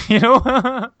meals for me,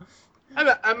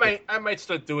 I might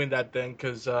start doing that then,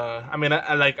 because I mean,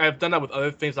 I've done that with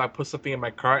other things. I put something in my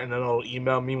cart and then it'll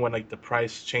email me when like the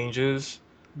price changes,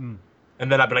 and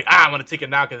then I'll be like, I'm gonna take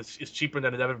it now because it's cheaper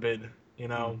than it's ever been.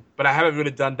 Mm. But I haven't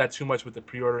really done that too much with the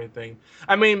pre-ordering thing.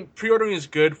 I mean, pre-ordering is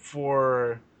good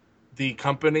for the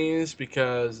companies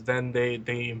because then they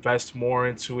invest more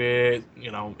into it.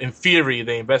 In theory,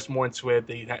 they invest more into it.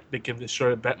 They can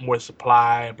ensure more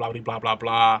supply, blah blah blah blah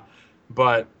blah.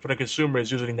 But for the consumer,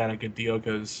 it's usually not a good deal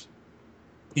because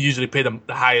you usually pay the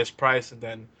highest price, and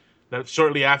then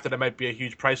shortly after there might be a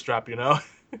huge price drop.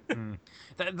 Mm.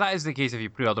 That is the case if you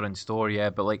pre-order in store, yeah.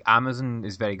 But like Amazon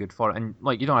is very good for it, and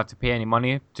like you don't have to pay any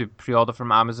money to pre-order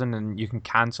from Amazon, and you can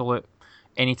cancel it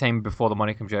anytime before the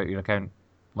money comes out of your account,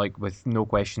 like with no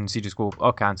questions. You just go,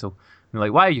 "Oh, cancel." And they're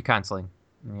like, "Why are you canceling?"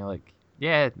 And you're like,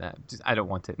 "Yeah, nah, I don't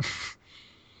want it."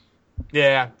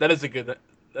 Yeah, that is a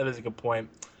good point.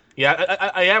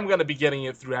 Yeah, I am gonna be getting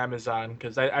it through Amazon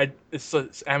because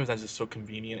Amazon's just so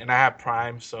convenient, and I have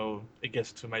Prime, so it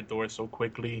gets to my door so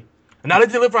quickly. And now they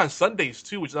deliver on Sundays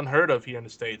too, which is unheard of here in the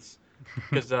States,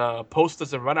 because Post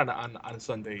doesn't run on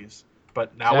Sundays,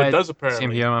 but now it does Same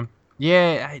apparently. here, man.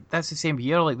 Yeah, that's the same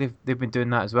here. Like they've been doing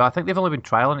that as well. I think they've only been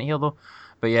trialing it here though.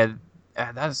 But yeah,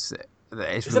 that's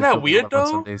it's Isn't really that cool to weird deliver on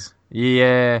though? Sundays.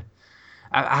 Yeah,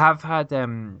 I have had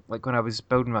like when I was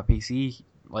building my PC,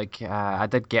 like I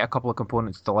did get a couple of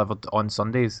components delivered on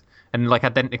Sundays, and like I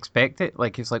didn't expect it.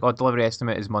 Like it's like, oh, delivery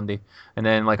estimate is Monday, and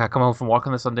then like I come home from work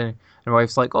on a Sunday, and my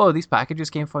wife's like, oh, these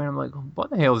packages came for you. And I'm like, what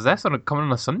the hell is this? On coming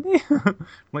on a Sunday? I'm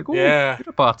like, oh, Yeah,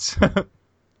 computer parts.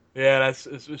 yeah,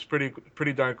 it's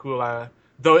pretty darn cool.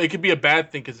 Though it could be a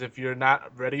bad thing because if you're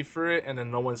not ready for it and then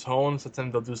no one's home,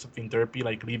 sometimes they'll do something derpy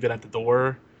like leave it at the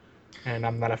door, and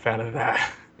I'm not a fan of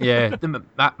that. Yeah,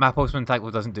 my postman Tackle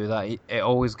doesn't do that. It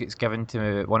always gets given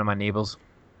to one of my neighbours.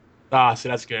 See,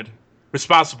 that's good.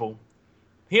 Responsible.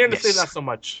 Here in the States, Yes. not so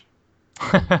much.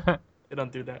 They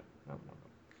don't do that. No, no, no.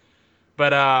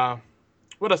 But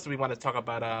what else do we want to talk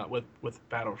about with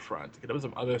Battlefront? There was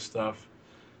some other stuff.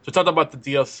 So we talked about the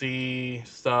DLC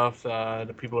stuff.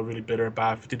 The people are really bitter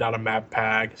about $50 map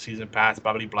pack, season pass,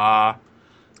 blah blah blah.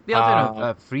 They are doing Uh,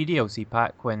 a free DLC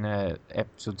pack when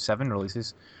Episode 7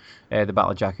 releases, the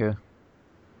Battle of Jakku.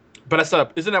 but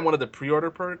isn't that one of the pre-order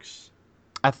perks?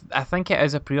 I think it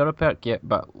is a pre-order perk, yeah,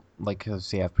 but like I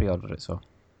say, I've pre-ordered it, so.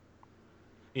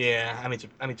 Yeah, I need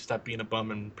to stop being a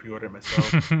bum and pre-order it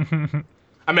myself.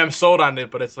 I mean, I'm sold on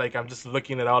it, but it's like I'm just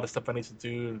looking at all the stuff I need to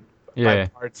do, buy Yeah.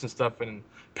 parts and stuff, and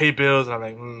pay bills. And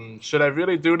I'm like, should I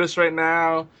really do this right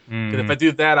now? Because if Mm-hmm. I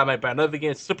do that, I might buy another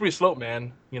game. It's slippery slope,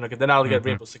 man. Because then I'll get Mm-hmm.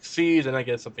 Rainbow Six Siege, and I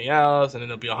get something else, and then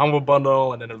there'll be a Humble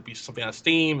Bundle, and then there'll be something on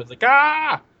Steam. It's like,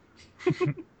 ah!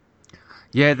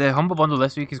 Yeah, the Humble Bundle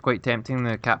this week is quite tempting,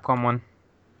 the Capcom one.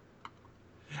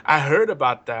 I heard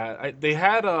about that. They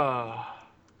had a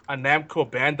Namco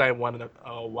Bandai one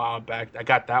a while back. I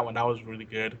got that one. That was really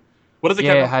good. What does the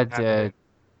Yeah, it Capcom had have in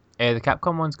it? the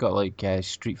Capcom one's got like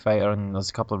Street Fighter and there's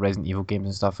a couple of Resident Evil games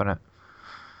and stuff in it.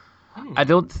 I Hmm.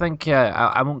 don't think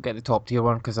I won't get the top tier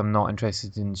one because I'm not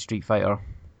interested in Street Fighter.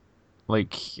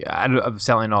 Like I'm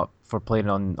certainly not for playing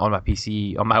on my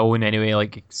PC on my own anyway.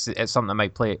 Like it's something I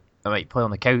might play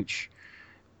on the couch.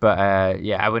 But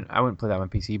yeah, I wouldn't play that on my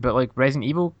PC. But like Resident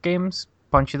Evil games,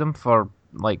 bunch of them for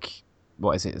like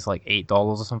what is it? It's like $8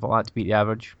 or something like that to beat the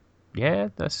average. Yeah,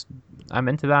 I'm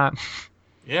into that.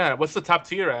 Yeah. What's the top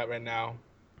tier at right now?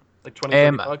 Like 20, 30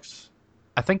 Um, bucks?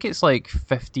 I think it's like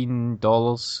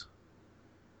 $15.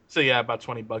 So yeah, about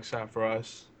 $20 out for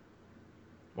us,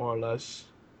 more or less.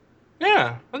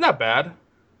 Yeah, that's not bad.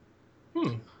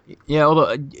 Hmm. Yeah,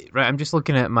 although right, I'm just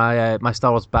looking at my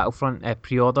Star Wars Battlefront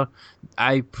pre-order.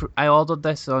 I ordered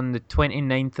this on the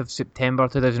 29th of September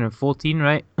 2014,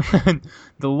 right?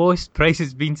 The lowest price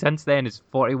has been since then is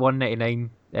 £41.99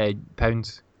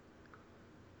 pounds,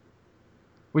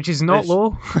 which is not Which, low.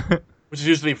 which is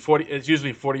usually 40. It's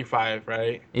usually 45,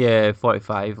 right? Yeah,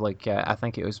 45. Like I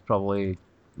think it was probably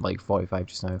like 45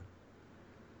 just now.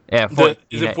 Yeah,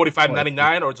 Is it 43.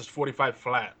 45.99 or just 45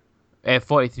 flat?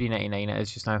 43.99 it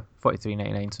is just now.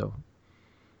 43.99. So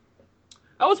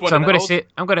I was so I'm wondering. gonna say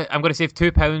I'm gonna save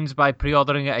 £2 by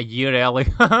pre-ordering it a year early.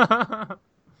 I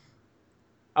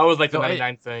was like the So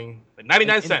 99 thing, like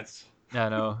 99 in cents. no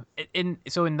no in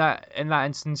that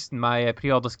instance, my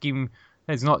pre-order scheme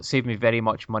has not saved me very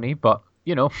much money, but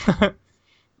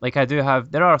like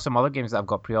there are some other games that I've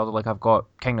got pre-ordered. Like I've got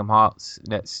Kingdom Hearts,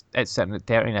 and it's sitting at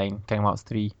 39, Kingdom Hearts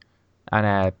 3,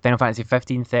 and Final Fantasy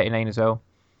 15 39 as well.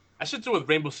 I should do it with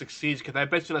Rainbow Six Siege because I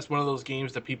bet you that's one of those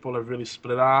games that people are really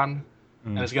split on,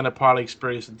 and Mm. it's gonna probably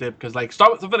experience a dip because like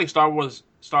something like Star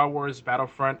Wars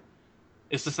Battlefront,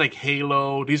 it's just like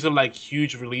Halo. These are like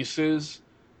huge releases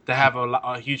that have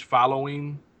a huge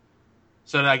following.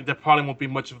 So like there probably won't be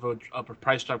much of a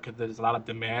price drop because there's a lot of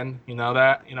demand. You know what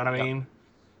I Yep. mean?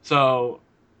 So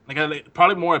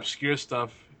probably more obscure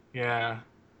stuff. Yeah,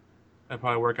 that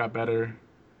probably work out better.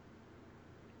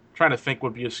 Trying to think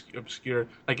would be obscure.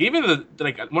 Like even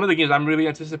one of the games I'm really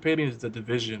anticipating is the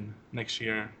Division next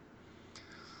year.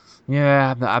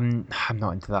 Yeah, I'm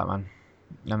not into that, man.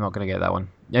 I'm not gonna get that one.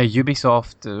 Yeah,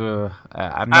 Ubisoft.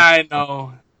 I'm not. I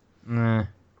know Nah.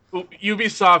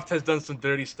 Ubisoft has done some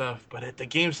dirty stuff, but the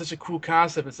game's such a cool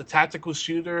concept. It's a tactical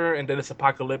shooter, and then it's an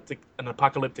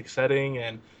apocalyptic setting,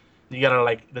 and you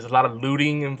gotta there's a lot of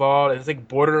looting involved. It's like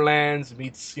Borderlands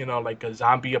meets like a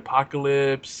zombie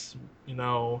apocalypse. You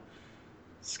know,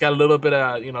 it's got a little bit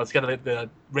of it's got like the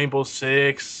Rainbow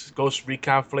Six, Ghost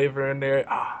Recon flavor in there.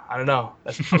 I don't know.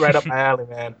 That's right up my alley,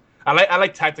 man. I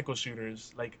like tactical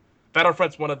shooters. Like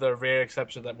Battlefront's one of the rare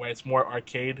exceptions where it's more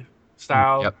arcade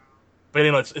style. Yep. But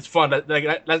it's fun.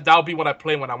 That'll be what I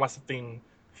play when I want something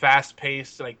fast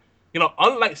paced.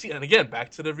 Unlike and again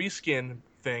back to the reskin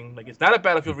thing. Like it's not a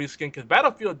Battlefield reskin because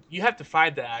Battlefield you have to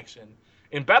find the action.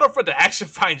 In Battlefront, the action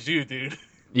finds you, dude.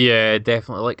 Yeah,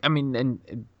 definitely. Like I mean,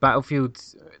 in Battlefield,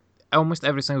 almost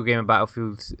every single game in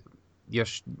Battlefield,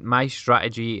 my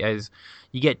strategy is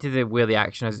you get to where the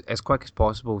action is as quick as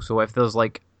possible. So if there's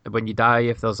when you die,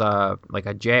 if there's a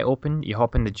jet open, you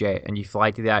hop in the jet and you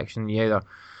fly to the action.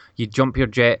 You jump your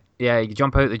jet, you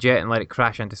jump out the jet and let it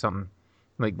crash into something.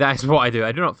 Like that's what I do.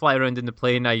 I do not fly around in the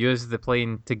plane. I use the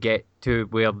plane to get to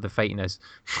where the fighting is.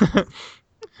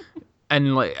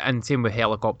 And same with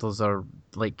helicopters or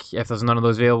if there's none of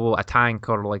those available, a tank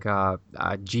or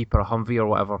a Jeep or a Humvee or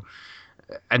whatever.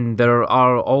 And there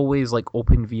are always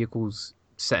open vehicles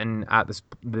sitting at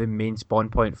the main spawn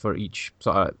point for each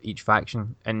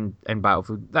faction in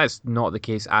Battlefield. That's not the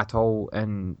case at all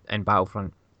in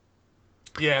Battlefront.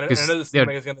 Yeah, and it doesn't seem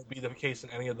like it's going to be the case in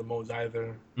any of the modes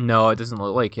either. No, it doesn't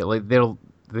look like it.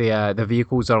 The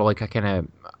vehicles are a kind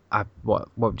of what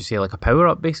would you say, a power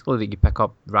up basically that you pick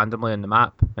up randomly on the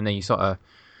map, and then you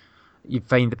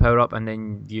find the power up, and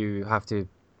then you have to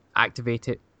activate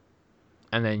it,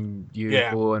 and then you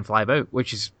go and fly about,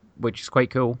 which is quite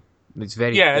cool. It's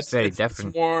very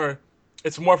different.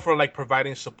 It's more for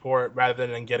providing support rather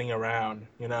than getting around,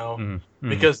 Mm-hmm.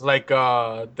 Because the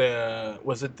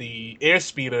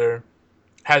airspeeder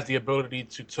has the ability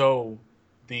to tow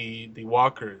the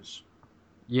walkers.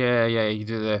 Yeah, you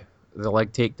do the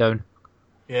leg takedown.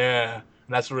 Yeah, and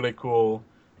that's really cool.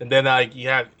 And then you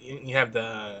have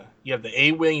the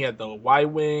A wing, you have the Y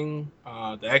wing,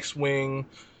 the X wing,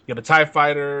 you have the TIE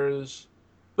fighters.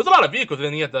 There's a lot of vehicles. And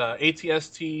then you have the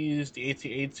ATSTs, the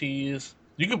AT-ATs.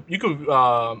 You could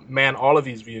man all of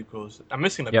these vehicles. I'm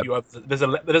missing a few others. There's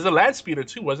a land speeder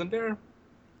too, wasn't there?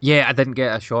 Yeah, I didn't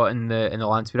get a shot in the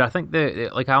land speeder. I think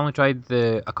I only tried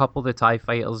a couple of the TIE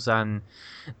fighters and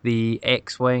the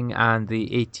X-wing and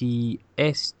the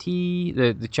ATST,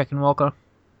 the chicken walker.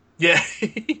 Yeah.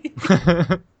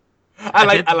 I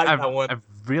like that one. I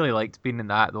really liked being in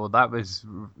that though.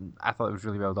 I thought it was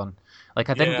really well done. I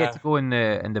didn't get to go in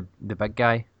the big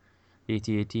guy, the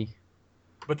AT-AT.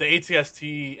 But the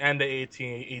ATST and the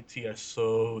AT-AT are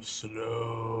so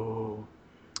slow.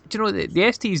 Do you know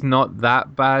the ST is not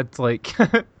that bad?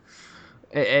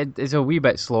 It's a wee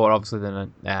bit slower, obviously,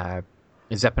 than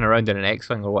zipping around in an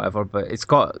X-wing or whatever. But it's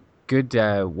got good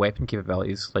weapon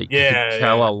capabilities. You can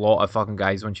kill a lot of fucking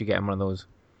guys once you get in one of those.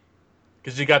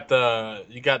 Because you got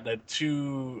the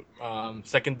two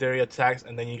secondary attacks,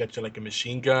 and then you got your a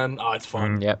machine gun. Oh, it's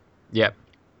fun. Yep.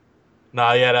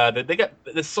 Nah, yeah,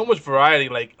 there's so much variety.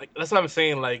 That's what I'm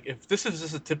saying. If this is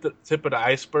just a tip of the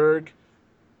iceberg,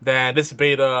 then this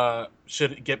beta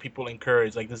should get people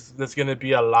encouraged. There's gonna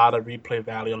be a lot of replay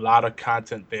value, a lot of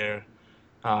content there.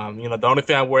 The only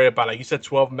thing I worry about, you said,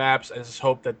 12 maps. I just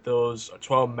hope that those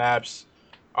 12 maps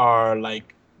are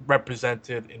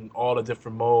represented in all the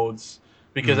different modes.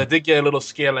 Because I did get a little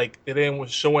scared. They didn't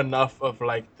show enough of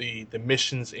the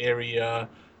missions area.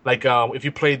 If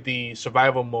you played the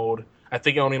survival mode, I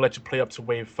think it only let you play up to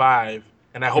wave 5,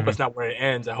 and I hope that's not where it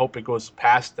ends. I hope it goes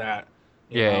past that.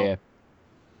 You know? Yeah.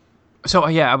 So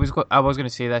I was going to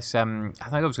say this. I think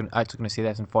I was actually going to say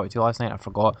this in 42 last night. I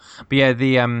forgot. But yeah,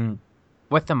 the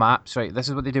with the maps, right? This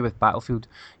is what they do with Battlefield.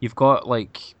 You've got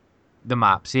the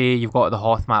map. Say you've got the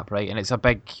Hoth map, right? And it's a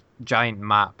big giant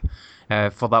map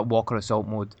for that Walker Assault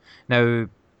mode. Now,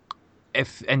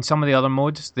 if in some of the other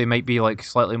modes they might be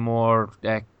slightly more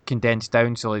condensed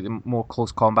down, so more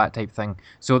close combat type thing.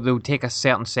 So they'll take a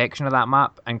certain section of that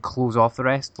map and close off the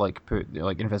rest, put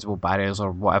invisible barriers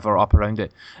or whatever up around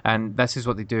it. And this is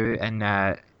what they do in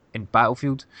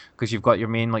Battlefield, because you've got your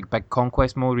main big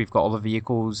conquest mode. You've got all the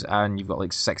vehicles and you've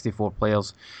got 64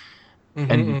 players.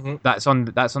 Mm-hmm, and mm-hmm.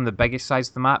 that's on the biggest size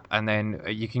of the map, and then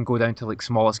you can go down to like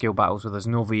smaller scale battles where there's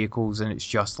no vehicles and it's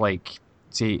just like,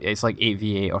 say it's like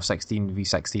 8v8 or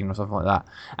 16v16 or something like that,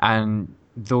 and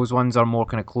those ones are more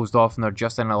kind of closed off and they're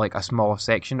just in like a smaller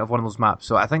section of one of those maps.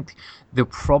 So I think they'll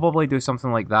probably do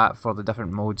something like that for the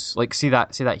different modes. Like see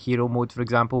that hero mode for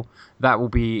example, that will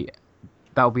be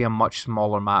a much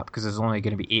smaller map because there's only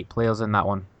going to be 8 players in that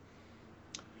one.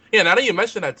 Yeah, now that you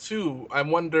mention that too, I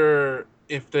wonder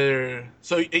if they're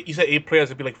so you said 8 players,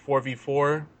 it'd be like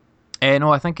 4v4.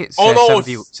 No, I think it's Oh no,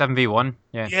 7v1.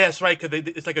 Yeah. yeah, it's right because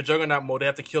it's like a juggernaut mode. They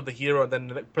have to kill the hero, and then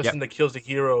the Yep. person that kills the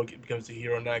hero becomes the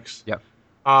hero next. Yep.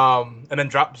 And then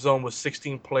Drop Zone was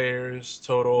 16 players Hmm.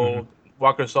 total.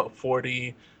 Walker Assault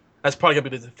 40. That's probably gonna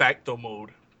be the de facto mode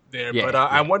there. But Yeah.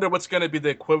 I Yeah. wonder what's gonna be the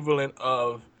equivalent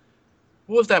of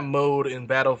what was that mode in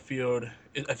Battlefield?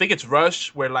 I think it's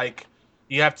Rush, where like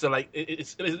you have to like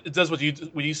it does what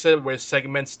you said, where it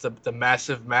segments the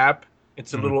massive map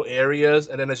into Hmm. little areas,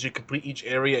 and then as you complete each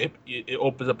area, it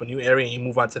opens up a new area, and you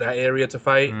move on to that area to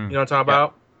fight. Mm. You know what I'm talking Yep.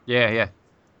 about? Yeah. Yeah.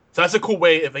 So that's a cool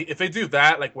way if they do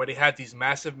that, like where they had these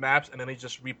massive maps and then they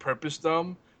just repurpose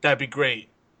them. That'd be great.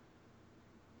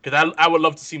 Because I would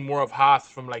love to see more of Hoth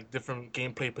from like different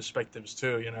gameplay perspectives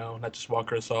too. You know, not just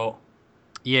Walker Assault.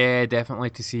 Yeah, definitely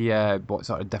to see what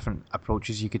sort of different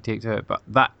approaches you could take to it. But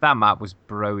that map was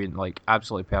brilliant, like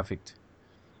absolutely perfect.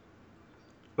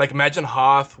 Like imagine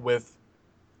Hoth with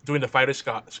doing the fighter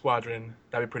squadron.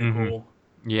 That'd be pretty Hmm. cool.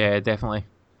 Yeah, definitely.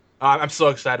 I'm so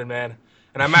excited, man.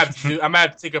 And I might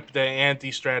have to take up the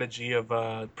anti strategy of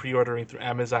pre-ordering through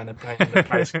Amazon and playing the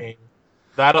price game.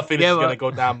 But I don't think this Yeah, is gonna well,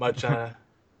 go down much.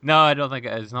 no, I don't think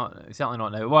it is. Not certainly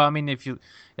not now. Well, I mean, if you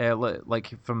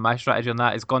like from my strategy on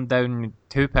that, it's gone down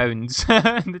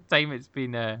 £2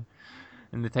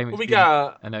 in the time Well, it's we been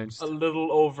got a announced.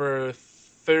 little over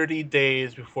 30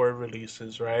 days before it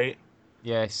releases, right?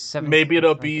 Yeah, Maybe 17th,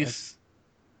 it'll I think be it is.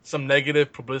 some negative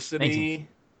 19th. publicity.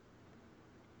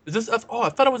 Is this? Oh, I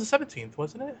thought it was the 17th,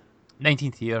 wasn't it?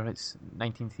 19th here. It's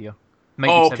 19th here. Might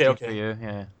be Oh, okay, 17th for okay. you.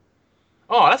 Yeah.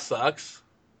 Oh, that sucks.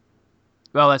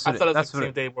 Well, that's I what thought it was like that's the what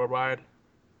same day worldwide.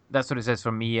 that's what it says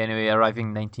for me anyway.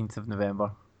 Arriving 19th of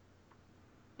November,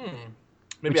 Hmm. which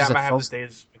Maybe is I a might have the Thursday.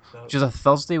 days mixed up. Which is a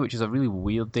Thursday, which is a really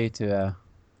weird day to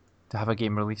have a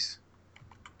game release.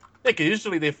 Yeah, 'cause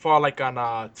usually they fall like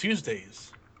on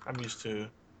Tuesdays. I'm used to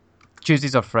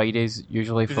Tuesdays or Fridays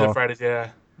usually Tuesdays and for. Fridays. Yeah,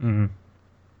 Hmm.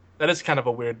 that is kind of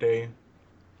a weird day.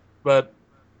 But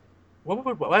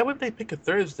why would they pick a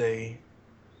Thursday?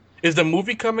 Is the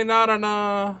movie coming out on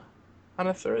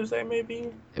a Thursday?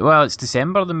 Maybe. Well, it's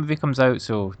December the movie comes out,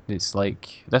 so it's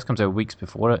like this comes out weeks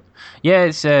before it. Yeah,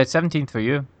 it's 17th for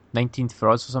you, 19th for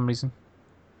us for some reason.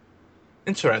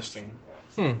 Interesting.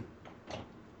 Hmm.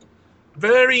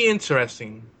 Very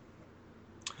interesting.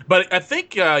 But I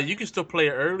think you can still play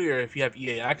it earlier if you have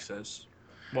EA access.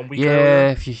 1 week Yeah,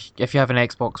 earlier. if you have an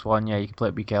Xbox One, yeah, you can play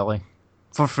it week early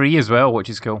for free as well, which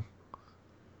is cool.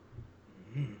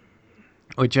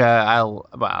 Which I'll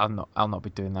not be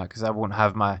doing that because I won't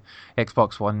have my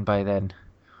Xbox One by then,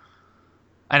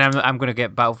 and I'm gonna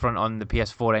get Battlefront on the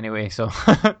PS4 anyway. So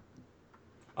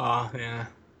Yeah.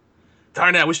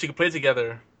 Darn it! I wish we could play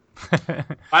together.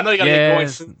 I know you gotta get going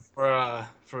yes, soon for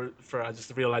just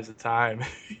to realize the time.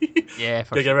 yeah,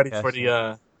 for To get sure. ready for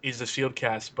Yes, the Age of the Shield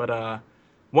cast. But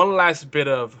one last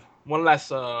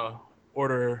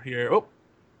order here. Oh,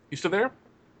 you still there?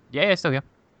 yeah, still yeah.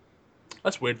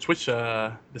 That's weird. Twitch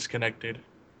disconnected.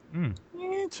 Mm.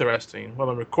 Interesting. Well,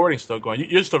 the recording's still going.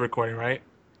 You're still recording, right?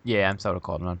 Yeah, I'm still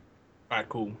recording on. All right,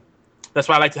 cool. That's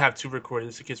why I like to have two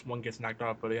recordings in case one gets knocked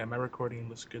off. But yeah, my recording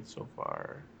looks good so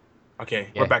far. Okay,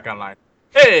 we're Yeah. back online.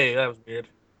 Hey, that was weird.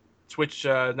 Twitch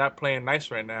not playing nice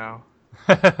right now.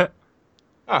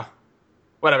 Ah,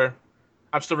 whatever.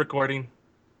 I'm still recording.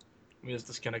 Let me just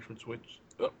disconnect from Twitch.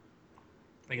 Oh,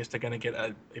 I guess they're gonna get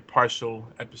a partial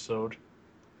episode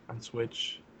on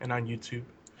Twitch and on YouTube.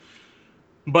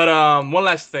 But one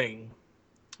last thing.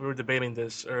 We were debating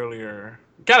this earlier.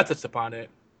 Kind of touched upon it.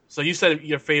 So you said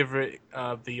your favorite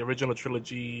of the original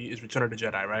trilogy is Return of the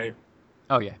Jedi, right?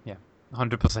 Oh yeah, yeah,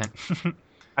 100%.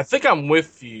 I think I'm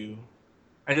with you.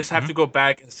 I just have Hmm. to go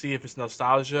back and see if it's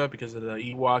nostalgia because of the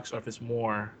Ewoks or if it's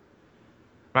more.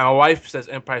 My wife says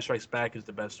Empire Strikes Back is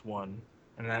the best one,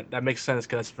 and that makes sense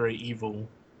because that's very evil.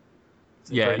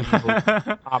 It's a Yeah, very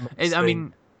evil, ominous I thing.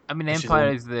 mean, And she's Empire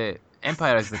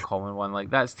a is the common one. Like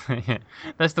that's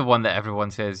that's the one that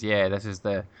everyone says. Yeah, this is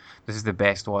the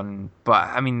best one. But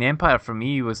I mean, the Empire for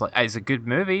me was like it's a good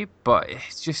movie, but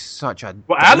it's just such a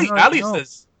well. downer. You know?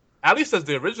 Ali says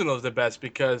the original is the best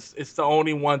because it's the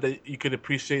only one that you could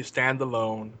appreciate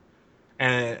standalone,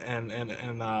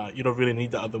 and you don't really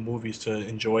need the other movies to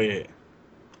enjoy it.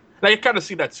 Now you kind of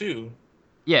see that too.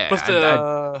 Plus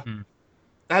Yeah, hmm.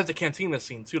 that has the cantina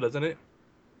scene too, doesn't it?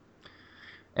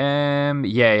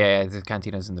 Yeah. The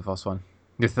cantinas in the first one,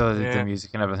 with the Yeah.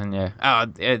 music and everything. Yeah.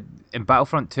 In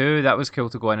Battlefront 2, that was cool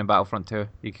to go in Battlefront 2.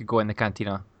 You could go in the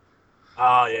cantina.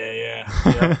 Oh yeah.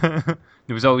 Yep.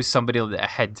 There was always somebody that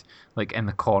hid like in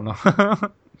the corner.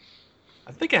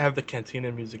 I think I have the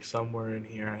cantina music somewhere in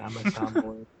here on my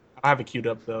soundboard. I have it queued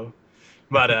up though,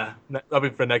 but that'll be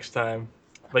for next time.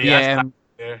 But yeah, that's Yeah, top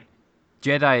there.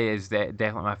 Jedi is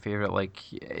definitely my favorite. Like,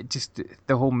 just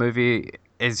the whole movie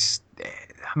is.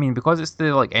 I mean, because it's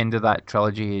the like end of that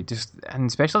trilogy, just and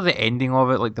especially the ending of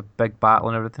it, like the big battle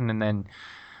and everything, and then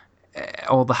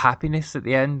all the happiness at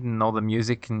the end, and all the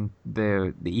music and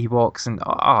the Ewoks, and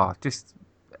just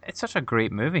it's such a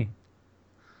great movie.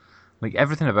 Like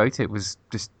everything about it was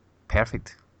just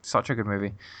perfect. Such a good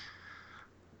movie,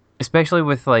 especially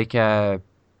with like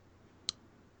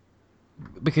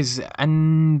because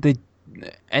in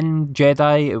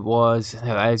Jedi it was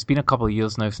it's been a couple of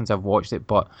years now since I've watched it,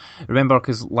 but remember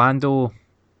because Lando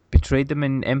betrayed them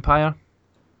in Empire.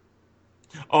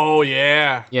 Oh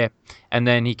yeah, Yeah, and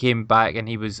then he came back and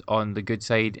he was on the good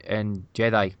side in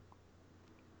Jedi,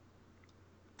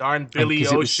 darn and Billy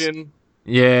Ocean.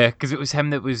 because it was him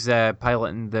that was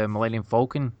piloting the Millennium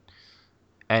Falcon,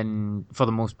 and for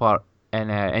the most part in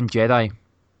Jedi.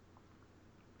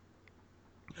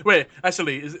 Wait,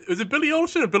 actually, is it Billy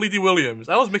Ocean or Billy D. Williams?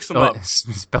 I always mix them Billy, up.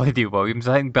 it's Billy D. Williams.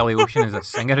 I think Billy Ocean is a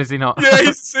singer, is he not? Yeah, he's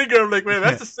a singer. I'm like, wait,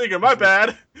 that's a singer. My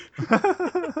bad.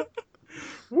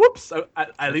 Whoops.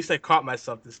 At least I caught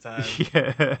myself this time.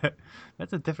 Yeah,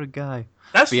 that's a different guy.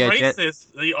 That's But yeah, racist.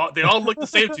 They all look the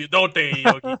same to you, don't they,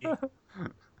 Yogi?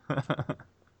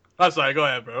 I'm sorry. Go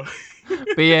ahead, bro.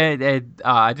 But yeah,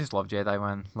 I just love Jedi,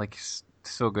 man. Like,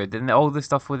 so good, and all the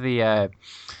stuff with the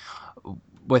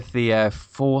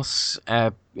Force,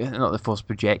 not the Force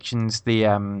projections. The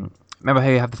remember how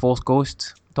you have the Force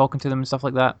ghost talking to them and stuff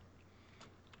like that.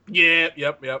 Yeah.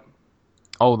 Yep.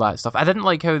 All that stuff. I didn't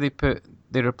like how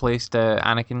they replaced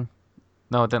Anakin.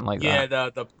 No, I didn't like Yeah.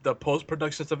 that. The post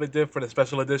production stuff they did for the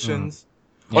special Mm. editions.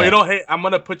 Oh, Yeah. hey, I'm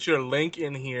gonna put your link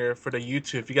in here for the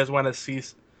YouTube if you guys want to see.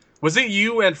 Was it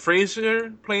you and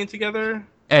Fraser playing together?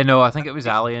 No, I think it was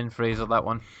Ali and Fraser that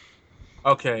one.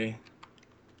 Okay.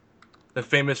 The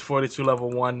famous 42 level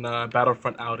 1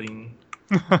 Battlefront outing.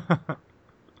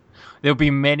 There'll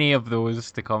be many of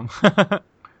those to come. I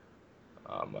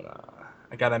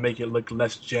gotta make it look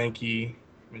less janky.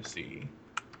 Let me see.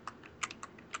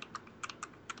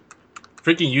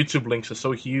 Freaking YouTube links are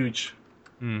so huge.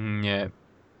 Yeah.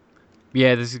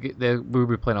 Yeah, we'll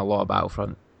be playing a lot of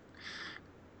Battlefront.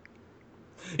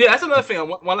 Yeah, that's another thing.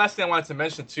 One last thing I wanted to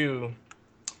mention too,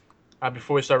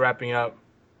 before we start wrapping up,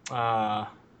 uh,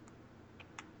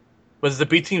 was the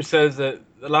B team says that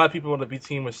a lot of people on the B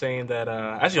team were saying that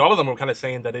actually all of them were kind of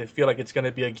saying that they feel like it's going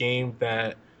to be a game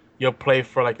that you'll play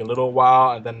for like a little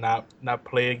while and then not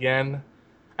play again.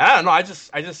 I don't know. I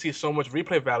just see so much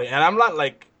replay value, and I'm not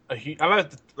like I'm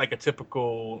not like a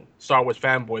typical Star Wars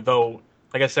fanboy though.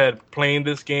 Like I said, playing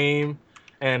this game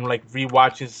and like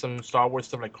rewatching some Star Wars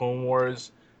stuff like Clone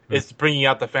Wars, it's bringing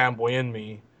out the fanboy in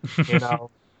me. You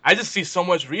know, I just see so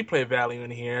much replay value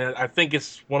in here. I think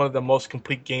it's one of the most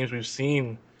complete games we've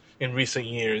seen in recent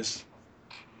years.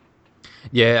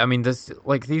 Yeah, I mean, there's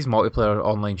like these multiplayer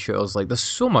online shooters. Like, there's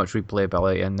so much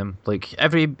replayability in them. Like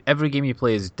every game you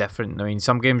play is different. I mean,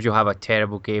 some games you'll have a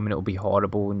terrible game and it'll be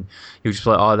horrible, and you'll just be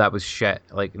like, "Oh, that was shit."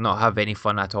 Like, not have any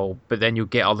fun at all. But then you'll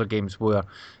get other games where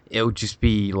it'll just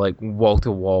be like wall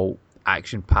to wall,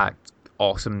 action packed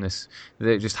awesomeness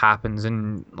that just happens,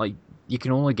 and like you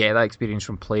can only get that experience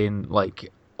from playing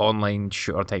like online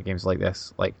shooter type games like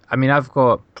this. Like, I mean, I've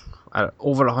got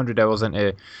over 100 hours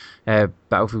into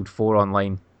Battlefield 4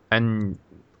 online, and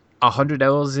 100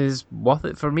 hours is worth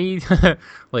it for me.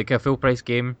 Like a full price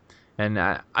game, and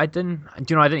I didn't,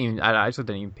 I actually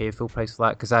didn't even pay full price for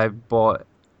that because I bought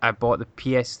the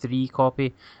PS3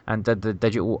 copy and did the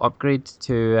digital upgrade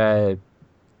to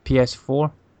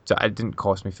PS4, so it didn't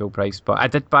cost me full price. But I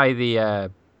did buy the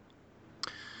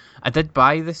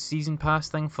season pass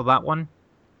thing for that one,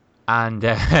 and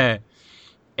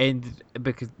and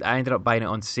because I ended up buying it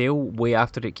on sale way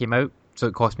after it came out, so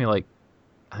it cost me like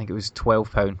I think it was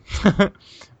 £12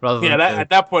 rather than At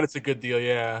that point it's a good deal.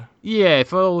 yeah,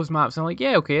 for all those maps. I'm like,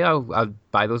 yeah, okay, I'll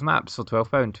buy those maps for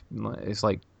 £12. It's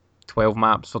like 12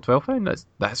 maps for £12.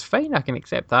 That's fine. I can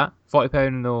accept that.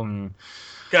 £40 though.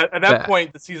 At that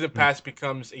point, the season pass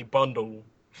becomes a bundle.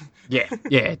 Yeah,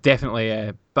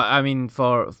 definitely. But I mean,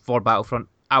 for Battlefront,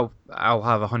 I'll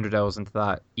have 100 hours into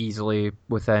that easily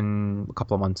within a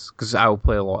couple of months because I'll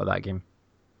play a lot of that game.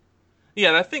 Yeah,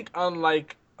 and I think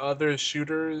unlike other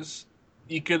shooters,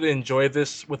 you could enjoy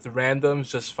this with randoms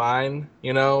just fine.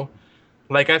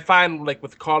 Like I find like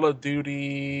with Call of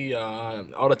Duty,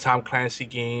 all the Tom Clancy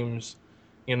games,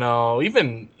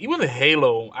 even the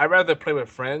Halo, I'd rather play with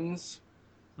friends.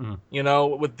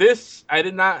 Mhm. With this, I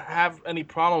did not have any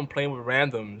problem playing with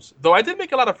randoms. Though I did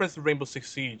make a lot of friends with Rainbow Six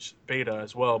Siege beta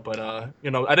as well, but I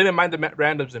didn't mind the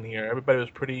randoms in here. Everybody was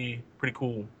pretty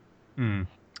cool. Mm.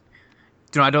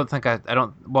 Do you know? I don't think I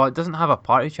don't. Well, it doesn't have a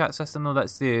party chat system though.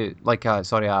 That's the like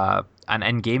sorry, an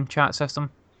in-game chat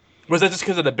system. Was that just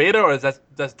because of the beta, or is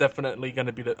that's definitely going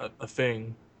to be a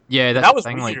thing? Yeah, that's That the was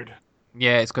thing. Like, weird.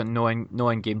 yeah, it's got no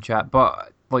in-game chat.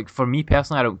 But like for me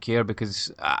personally, I don't care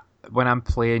because when I'm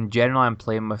playing, generally I'm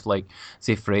playing with like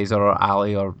say Fraser or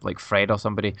Ali or like Fred or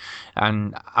somebody,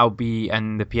 and I'll be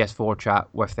in the PS4 chat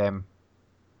with them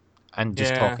and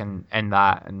just Yeah, talking in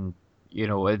that, and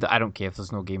I don't care if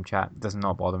there's no game chat. It does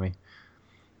not bother me.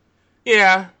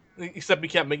 yeah. Except we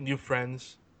can't make new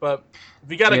friends. But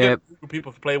if you got a Yeah. good group of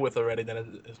people to play with already,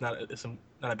 then it's not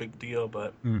a big deal.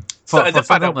 But Mm. so For I for just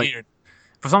find something that like weird.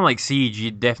 for something like Siege,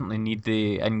 you definitely need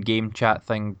the in-game chat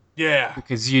thing Yeah.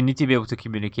 because you need to be able to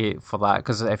communicate for that.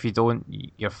 Because if you don't,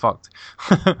 you're fucked.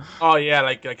 Oh yeah,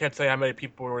 like I can't tell you how many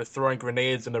people were throwing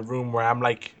grenades in a room where I'm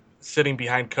like sitting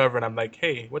behind cover and I'm like,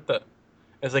 hey, what the?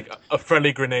 It's like a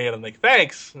friendly grenade. I'm like,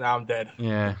 thanks. Now I'm dead.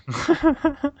 Yeah.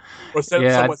 Or Yeah,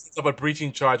 someone sets up a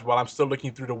breaching charge while I'm still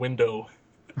looking through the window.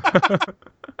 I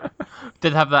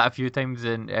did have that a few times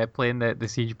in playing the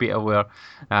Siege beta where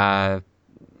uh,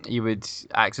 you would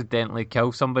accidentally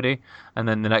kill somebody, and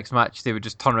then the next match they would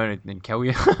just turn around and kill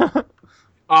you.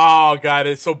 Oh god,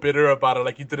 it's so bitter about it.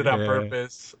 Like you did it on Yeah,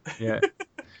 purpose. yeah.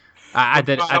 I But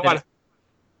did. I I did want it.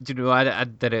 Do you know? I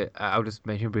did it. I'll just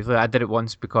mention briefly. I did it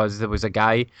once because there was a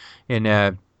guy in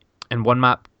in one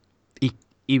map. He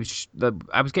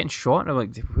I was getting shot, and I'm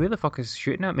like, who the fuck is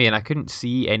shooting at me? And I couldn't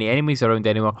see any enemies around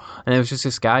anymore. And it was just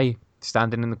this guy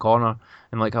standing in the corner,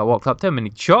 and like I walked up to him, and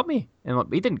he shot me. And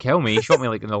like he didn't kill me. He shot me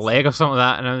like in the leg or something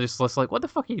like that. And I was just like, what the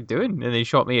fuck are you doing? And then he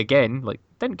shot me again. Like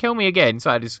didn't kill me again.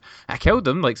 So I killed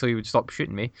him. Like so he would stop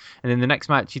shooting me. And then the next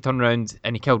match, he turned around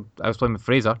and he killed. I was playing with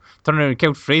Fraser. Turned around and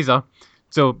killed Fraser.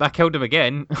 So I killed him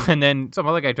again, and then some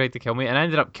other guy tried to kill me, and I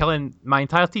ended up killing my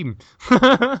entire team.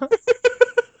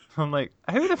 I'm like,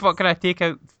 how the fuck can I take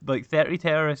out like 30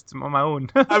 terrorists on my own?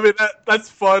 I mean that's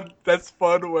fun. That's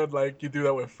fun when like you do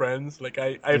that with friends. Like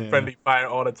I Yeah. friendly fire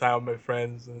all the time with my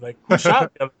friends. And like who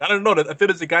shot me? I don't know. I think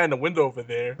there's a guy in the window over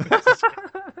there.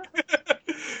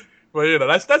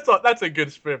 But that's a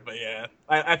good spirit. But yeah,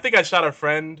 I think I shot a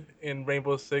friend in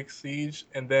Rainbow Six Siege,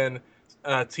 and then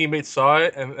teammates saw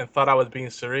it and thought I was being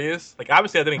serious. Like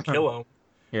obviously I didn't kill him,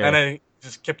 and Yeah. then he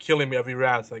just kept killing me every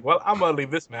round. It's like, well, I'm gonna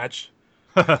leave this match.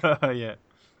 Yeah.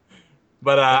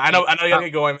 But But I know you gotta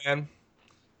get going, man.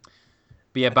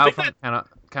 yeah, I think that Battlefront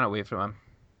can't wait for it, man.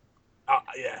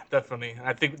 yeah, definitely.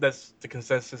 I think that's the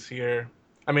consensus here.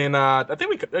 I mean, I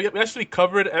think we actually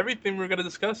covered everything we were gonna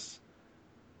discuss.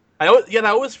 I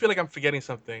always feel like I'm forgetting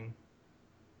something.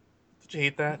 Did you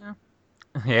hate that?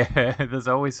 Yeah, there's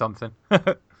always something.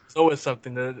 It's always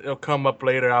something that it'll come up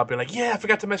later. I'll be like, yeah, I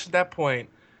forgot to mention that point.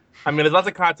 I mean, there's lots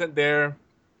of content there.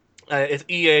 It's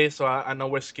EA, so I know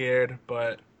we're scared,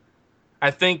 but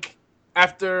I think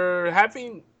after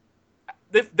having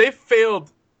they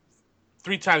failed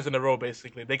 3 times in a row,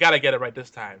 basically, they gotta get it right this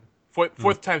time. Mm,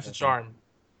 Fourth time's the definitely. charm.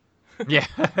 Yeah,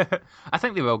 I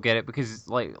think they will get it because,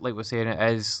 like we're saying,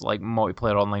 it is like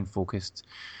multiplayer online focused,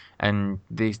 and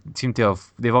they've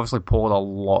obviously poured a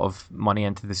lot of money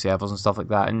into the servers and stuff like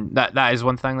that, and that is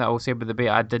one thing that I will say about the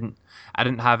beta. I didn't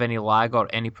have any lag or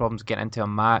any problems getting into a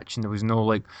match, and there was no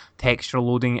like texture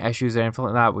loading issues or anything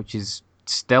like that, which is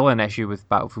still an issue with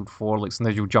Battlefield 4. Like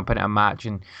sometimes you'll jump into a match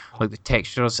and like the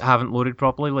textures haven't loaded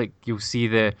properly. Like you'll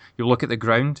look at the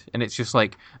ground and it's just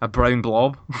like a brown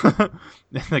blob.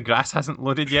 The grass hasn't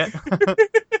loaded yet.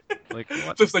 Like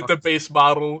what the Just like fuck? the base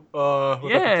model without the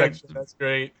Yeah, texture. That's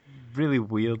great. really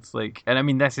weird. Like, and I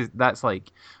mean, that's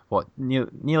like what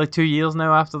nearly 2 years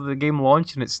now after the game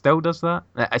launched, and it still does that.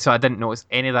 So I didn't notice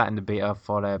any of that in the beta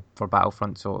for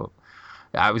Battlefront. So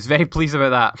I was very pleased about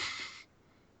that.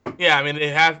 Yeah, I mean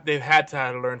they've had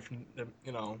to learn from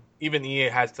even EA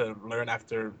has to learn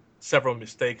after several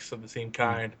mistakes of the same Mm.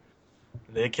 kind.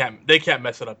 They can't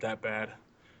mess it up that bad.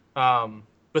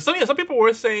 But some people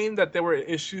were saying that there were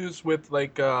issues with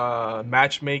like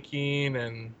matchmaking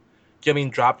and getting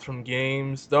dropped from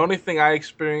games. The only thing I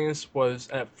experienced was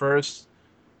at first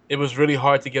it was really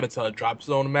hard to get into a drop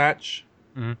zone match.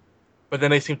 Mhm. but then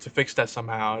they seem to fix that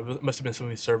somehow. It must have been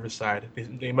something server side.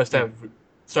 They must Hmm. have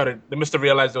started. They must have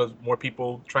realized there was more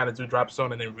people trying to do drop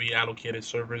zone, and they reallocated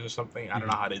servers or something. I don't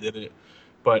know Hmm. how they did it,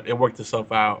 but it worked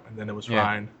itself out, and then it was Yeah.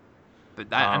 fine.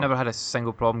 But I Um, never had a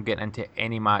single problem getting into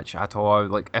any match at all.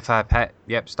 Like if I hit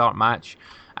yep start match,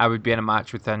 I would be in a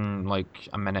match within like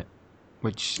a minute,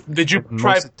 which did you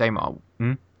try? most of the time.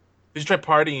 Did you try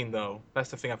partying though?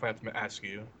 That's the thing I forgot to ask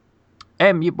you.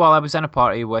 Well, I was in a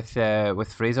party with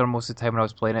Fraser most of the time when I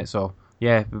was playing it, so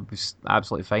yeah, it was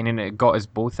absolutely fine, and it got us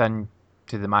both in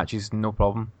to the matches, no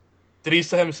problem. Did he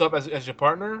set himself as your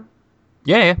partner?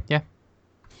 Yeah, yeah, yeah.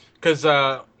 Because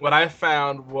what I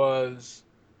found was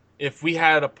if we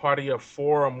had a party of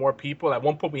four or more people, at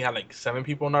one point we had like 7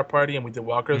 people in our party and we did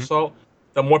Walker Mhm. Assault.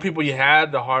 The more people you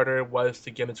had, the harder it was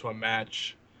to get into a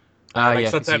match. Like Yeah,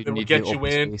 because sometimes you it would need the get you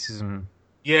open in. spaces and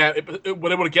Yeah,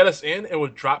 when it would get us in, it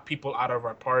would drop people out of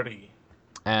our party.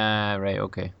 right,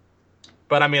 okay.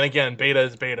 But I mean, again, beta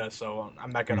is beta, so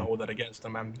I'm not gonna Mm. hold that against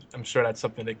them. I'm sure that's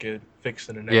something they could fix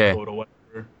in the net Yeah. code or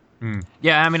whatever. Mm.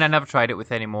 Yeah, I mean, I never tried it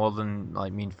with any more than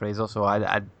like me and Fraser, so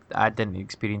I didn't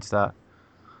experience that.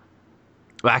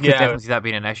 But I could Yeah, definitely see that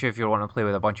being an issue if you want to play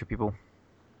with a bunch of people.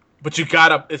 but you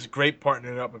gotta. It's great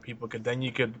partnering up with people, because then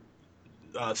you could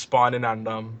spawn in on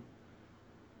them.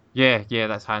 Yeah, yeah,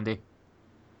 that's handy.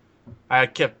 I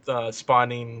kept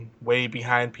spawning way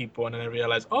behind people, and then I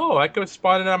realized, oh, I could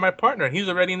spawn in on my partner. He's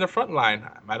already in the front line.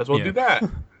 I might as well Yeah. do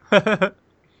that.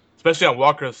 Especially on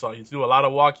Walker Assault, you do a lot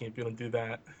of walking if you don't do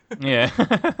that. Yeah.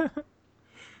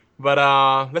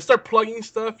 But let's start plugging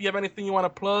stuff. You have anything you want to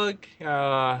plug?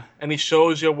 Any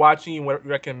shows you're watching you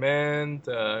recommend?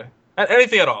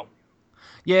 Anything at all?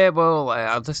 Yeah, well,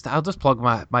 I'll just plug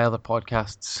my other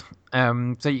podcasts.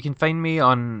 So you can find me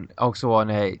on also on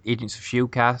Agents of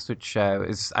Shield cast, which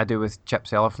is I do with Chip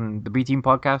Seller from the B Team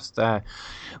podcast.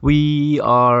 We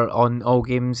are on All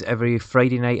Games every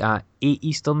Friday night at 8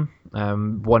 Eastern,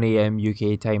 1 a.m.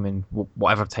 UK time, and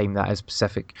whatever time that is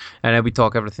Pacific. And we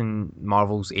talk everything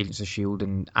Marvel's Agents of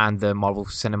S.H.I.E.L.D. and the Marvel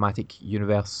Cinematic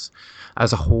Universe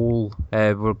as a whole.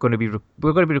 We're going to be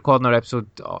recording our episode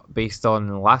based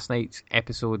on last night's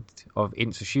episode of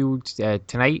Agents of S.H.I.E.L.D.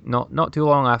 Tonight, not too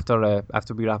long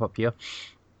after we wrap up here.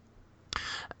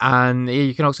 And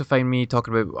you can also find me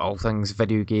talking about all things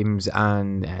video games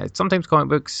and sometimes comic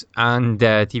books and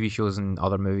TV shows and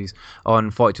other movies on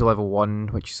 42 Level 1,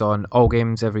 which is on All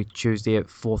Games every Tuesday at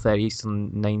 4:30 Eastern,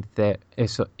 9:30.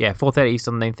 4:30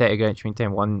 Eastern, 9:30 Greenwich Mean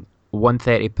Time,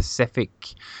 1:30 Pacific.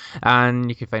 And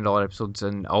you can find all our episodes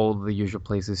in all the usual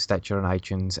places, Stitcher and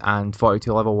iTunes, and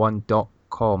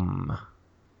 42level1.com.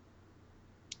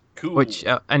 Cool. Which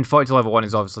and 42 Level 1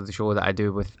 is obviously the show that I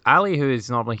do with Ali, who is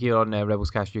normally here on Rebels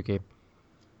Cast UK.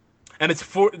 And it's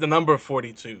the number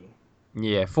 42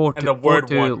 Yeah, and the four word one.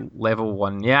 to level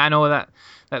 1. Yeah, I know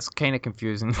that's kind of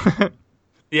confusing.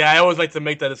 Yeah, I always like to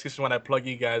make that distinction when I plug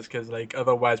you guys, because like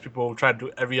otherwise people will try to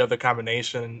do every other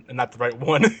combination and not the right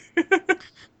one.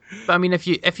 But I mean, if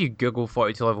you Google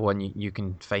 42 level 1, you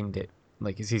can find it.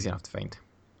 Like it's easy enough to find.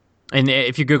 And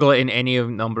if you Google it in any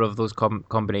number of those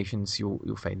combinations, you'll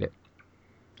find it.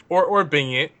 or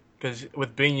Bing it, because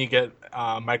with Bing you get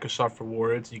Microsoft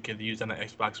rewards. You could use on an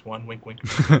Xbox One. Wink, wink,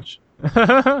 nudge,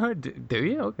 nudge. Do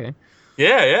you? Okay.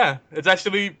 Yeah, yeah, it's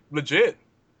actually legit.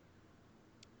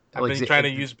 I've Like, been trying to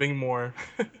use Bing more.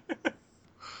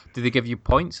 do they give you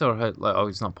points or like? Oh,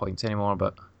 it's not points anymore,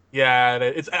 but.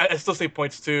 Yeah, I still say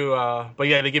points too. But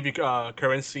yeah, they give you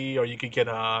currency, or you could get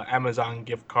Amazon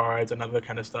gift cards and other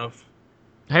kind of stuff.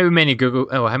 How many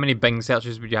Bing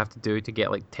searches would you have to do to get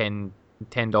like $10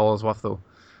 worth though?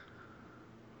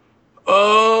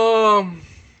 Um,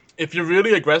 if you're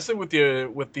really aggressive with your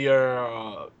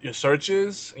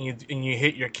searches, and you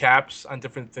hit your caps on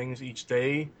different things each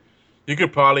day, you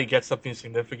could probably get something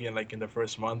significant like in the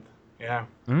first month. Yeah.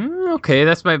 Okay,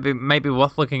 that's might be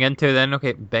worth looking into then.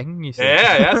 Okay, Bing, you say?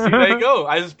 Yeah, yeah. See, there you go.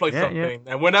 I just plugged Yeah, yeah. something,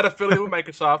 and we're not affiliated with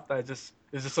Microsoft. It's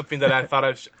just something that I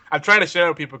thought I'm trying to share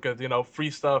with people, because free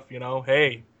stuff.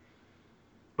 Hey.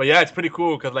 But yeah, it's pretty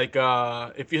cool, because like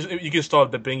if you can install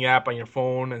the Bing app on your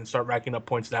phone and start racking up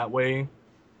points that way.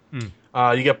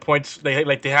 Hmm. You get points. They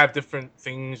have different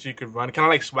things you could run, kind of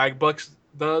like Swagbucks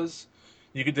does.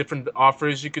 You could different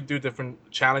offers. You could do different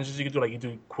challenges. You could do, like, you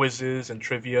do quizzes and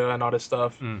trivia and all this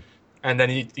stuff, Hmm. and then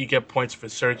you get points for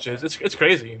searches. It's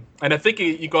crazy, and I think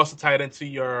you can also tie it into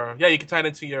your you can tie it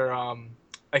into your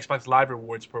Xbox Live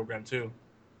rewards program too.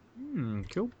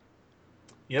 Cool.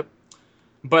 Yep.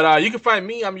 But you can find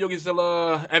me. I'm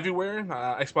YogiZilla everywhere.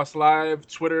 Xbox Live,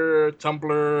 Twitter,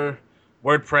 Tumblr,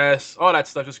 WordPress, all that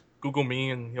stuff. Just Google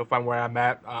me and you'll find where I'm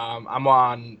at. I'm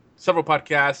on several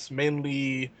podcasts,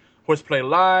 mainly Horseplay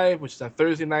Live, which is on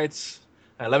Thursday nights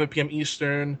at 11 p.m.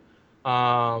 Eastern.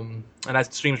 And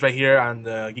that streams right here on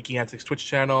the Geeky Antics Twitch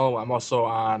channel. I'm also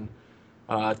on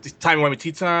Time Miami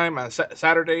Tea Time on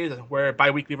Saturdays. We're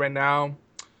bi-weekly right now.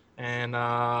 And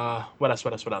what else?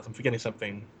 I'm forgetting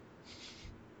something.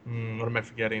 What am I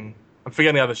forgetting? I'm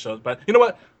forgetting other shows. But you know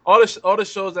what? All the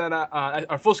shows that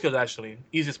are full schedule, actually.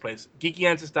 Easiest place.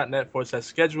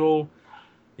 GeekyAntics.net/schedule.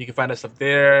 You can find that stuff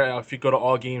there. If you go to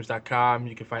allgames.com,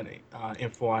 you can find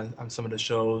info on some of the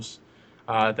shows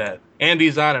that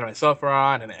Andy's on and myself are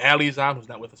on and Allie's on, who's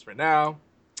not with us right now.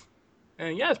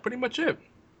 And yeah, that's pretty much it.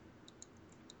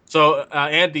 So,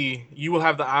 Andy, you will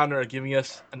have the honor of giving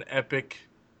us an epic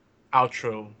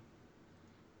outro.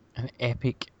 An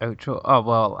epic outro? Oh,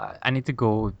 well, I need to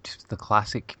go to the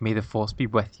classic May the Force be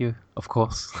with you, of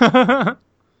course. There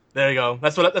you go.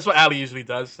 That's what Allie usually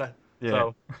does.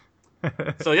 Yeah.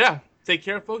 So yeah, take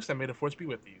care, folks, and may the Force be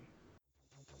with you.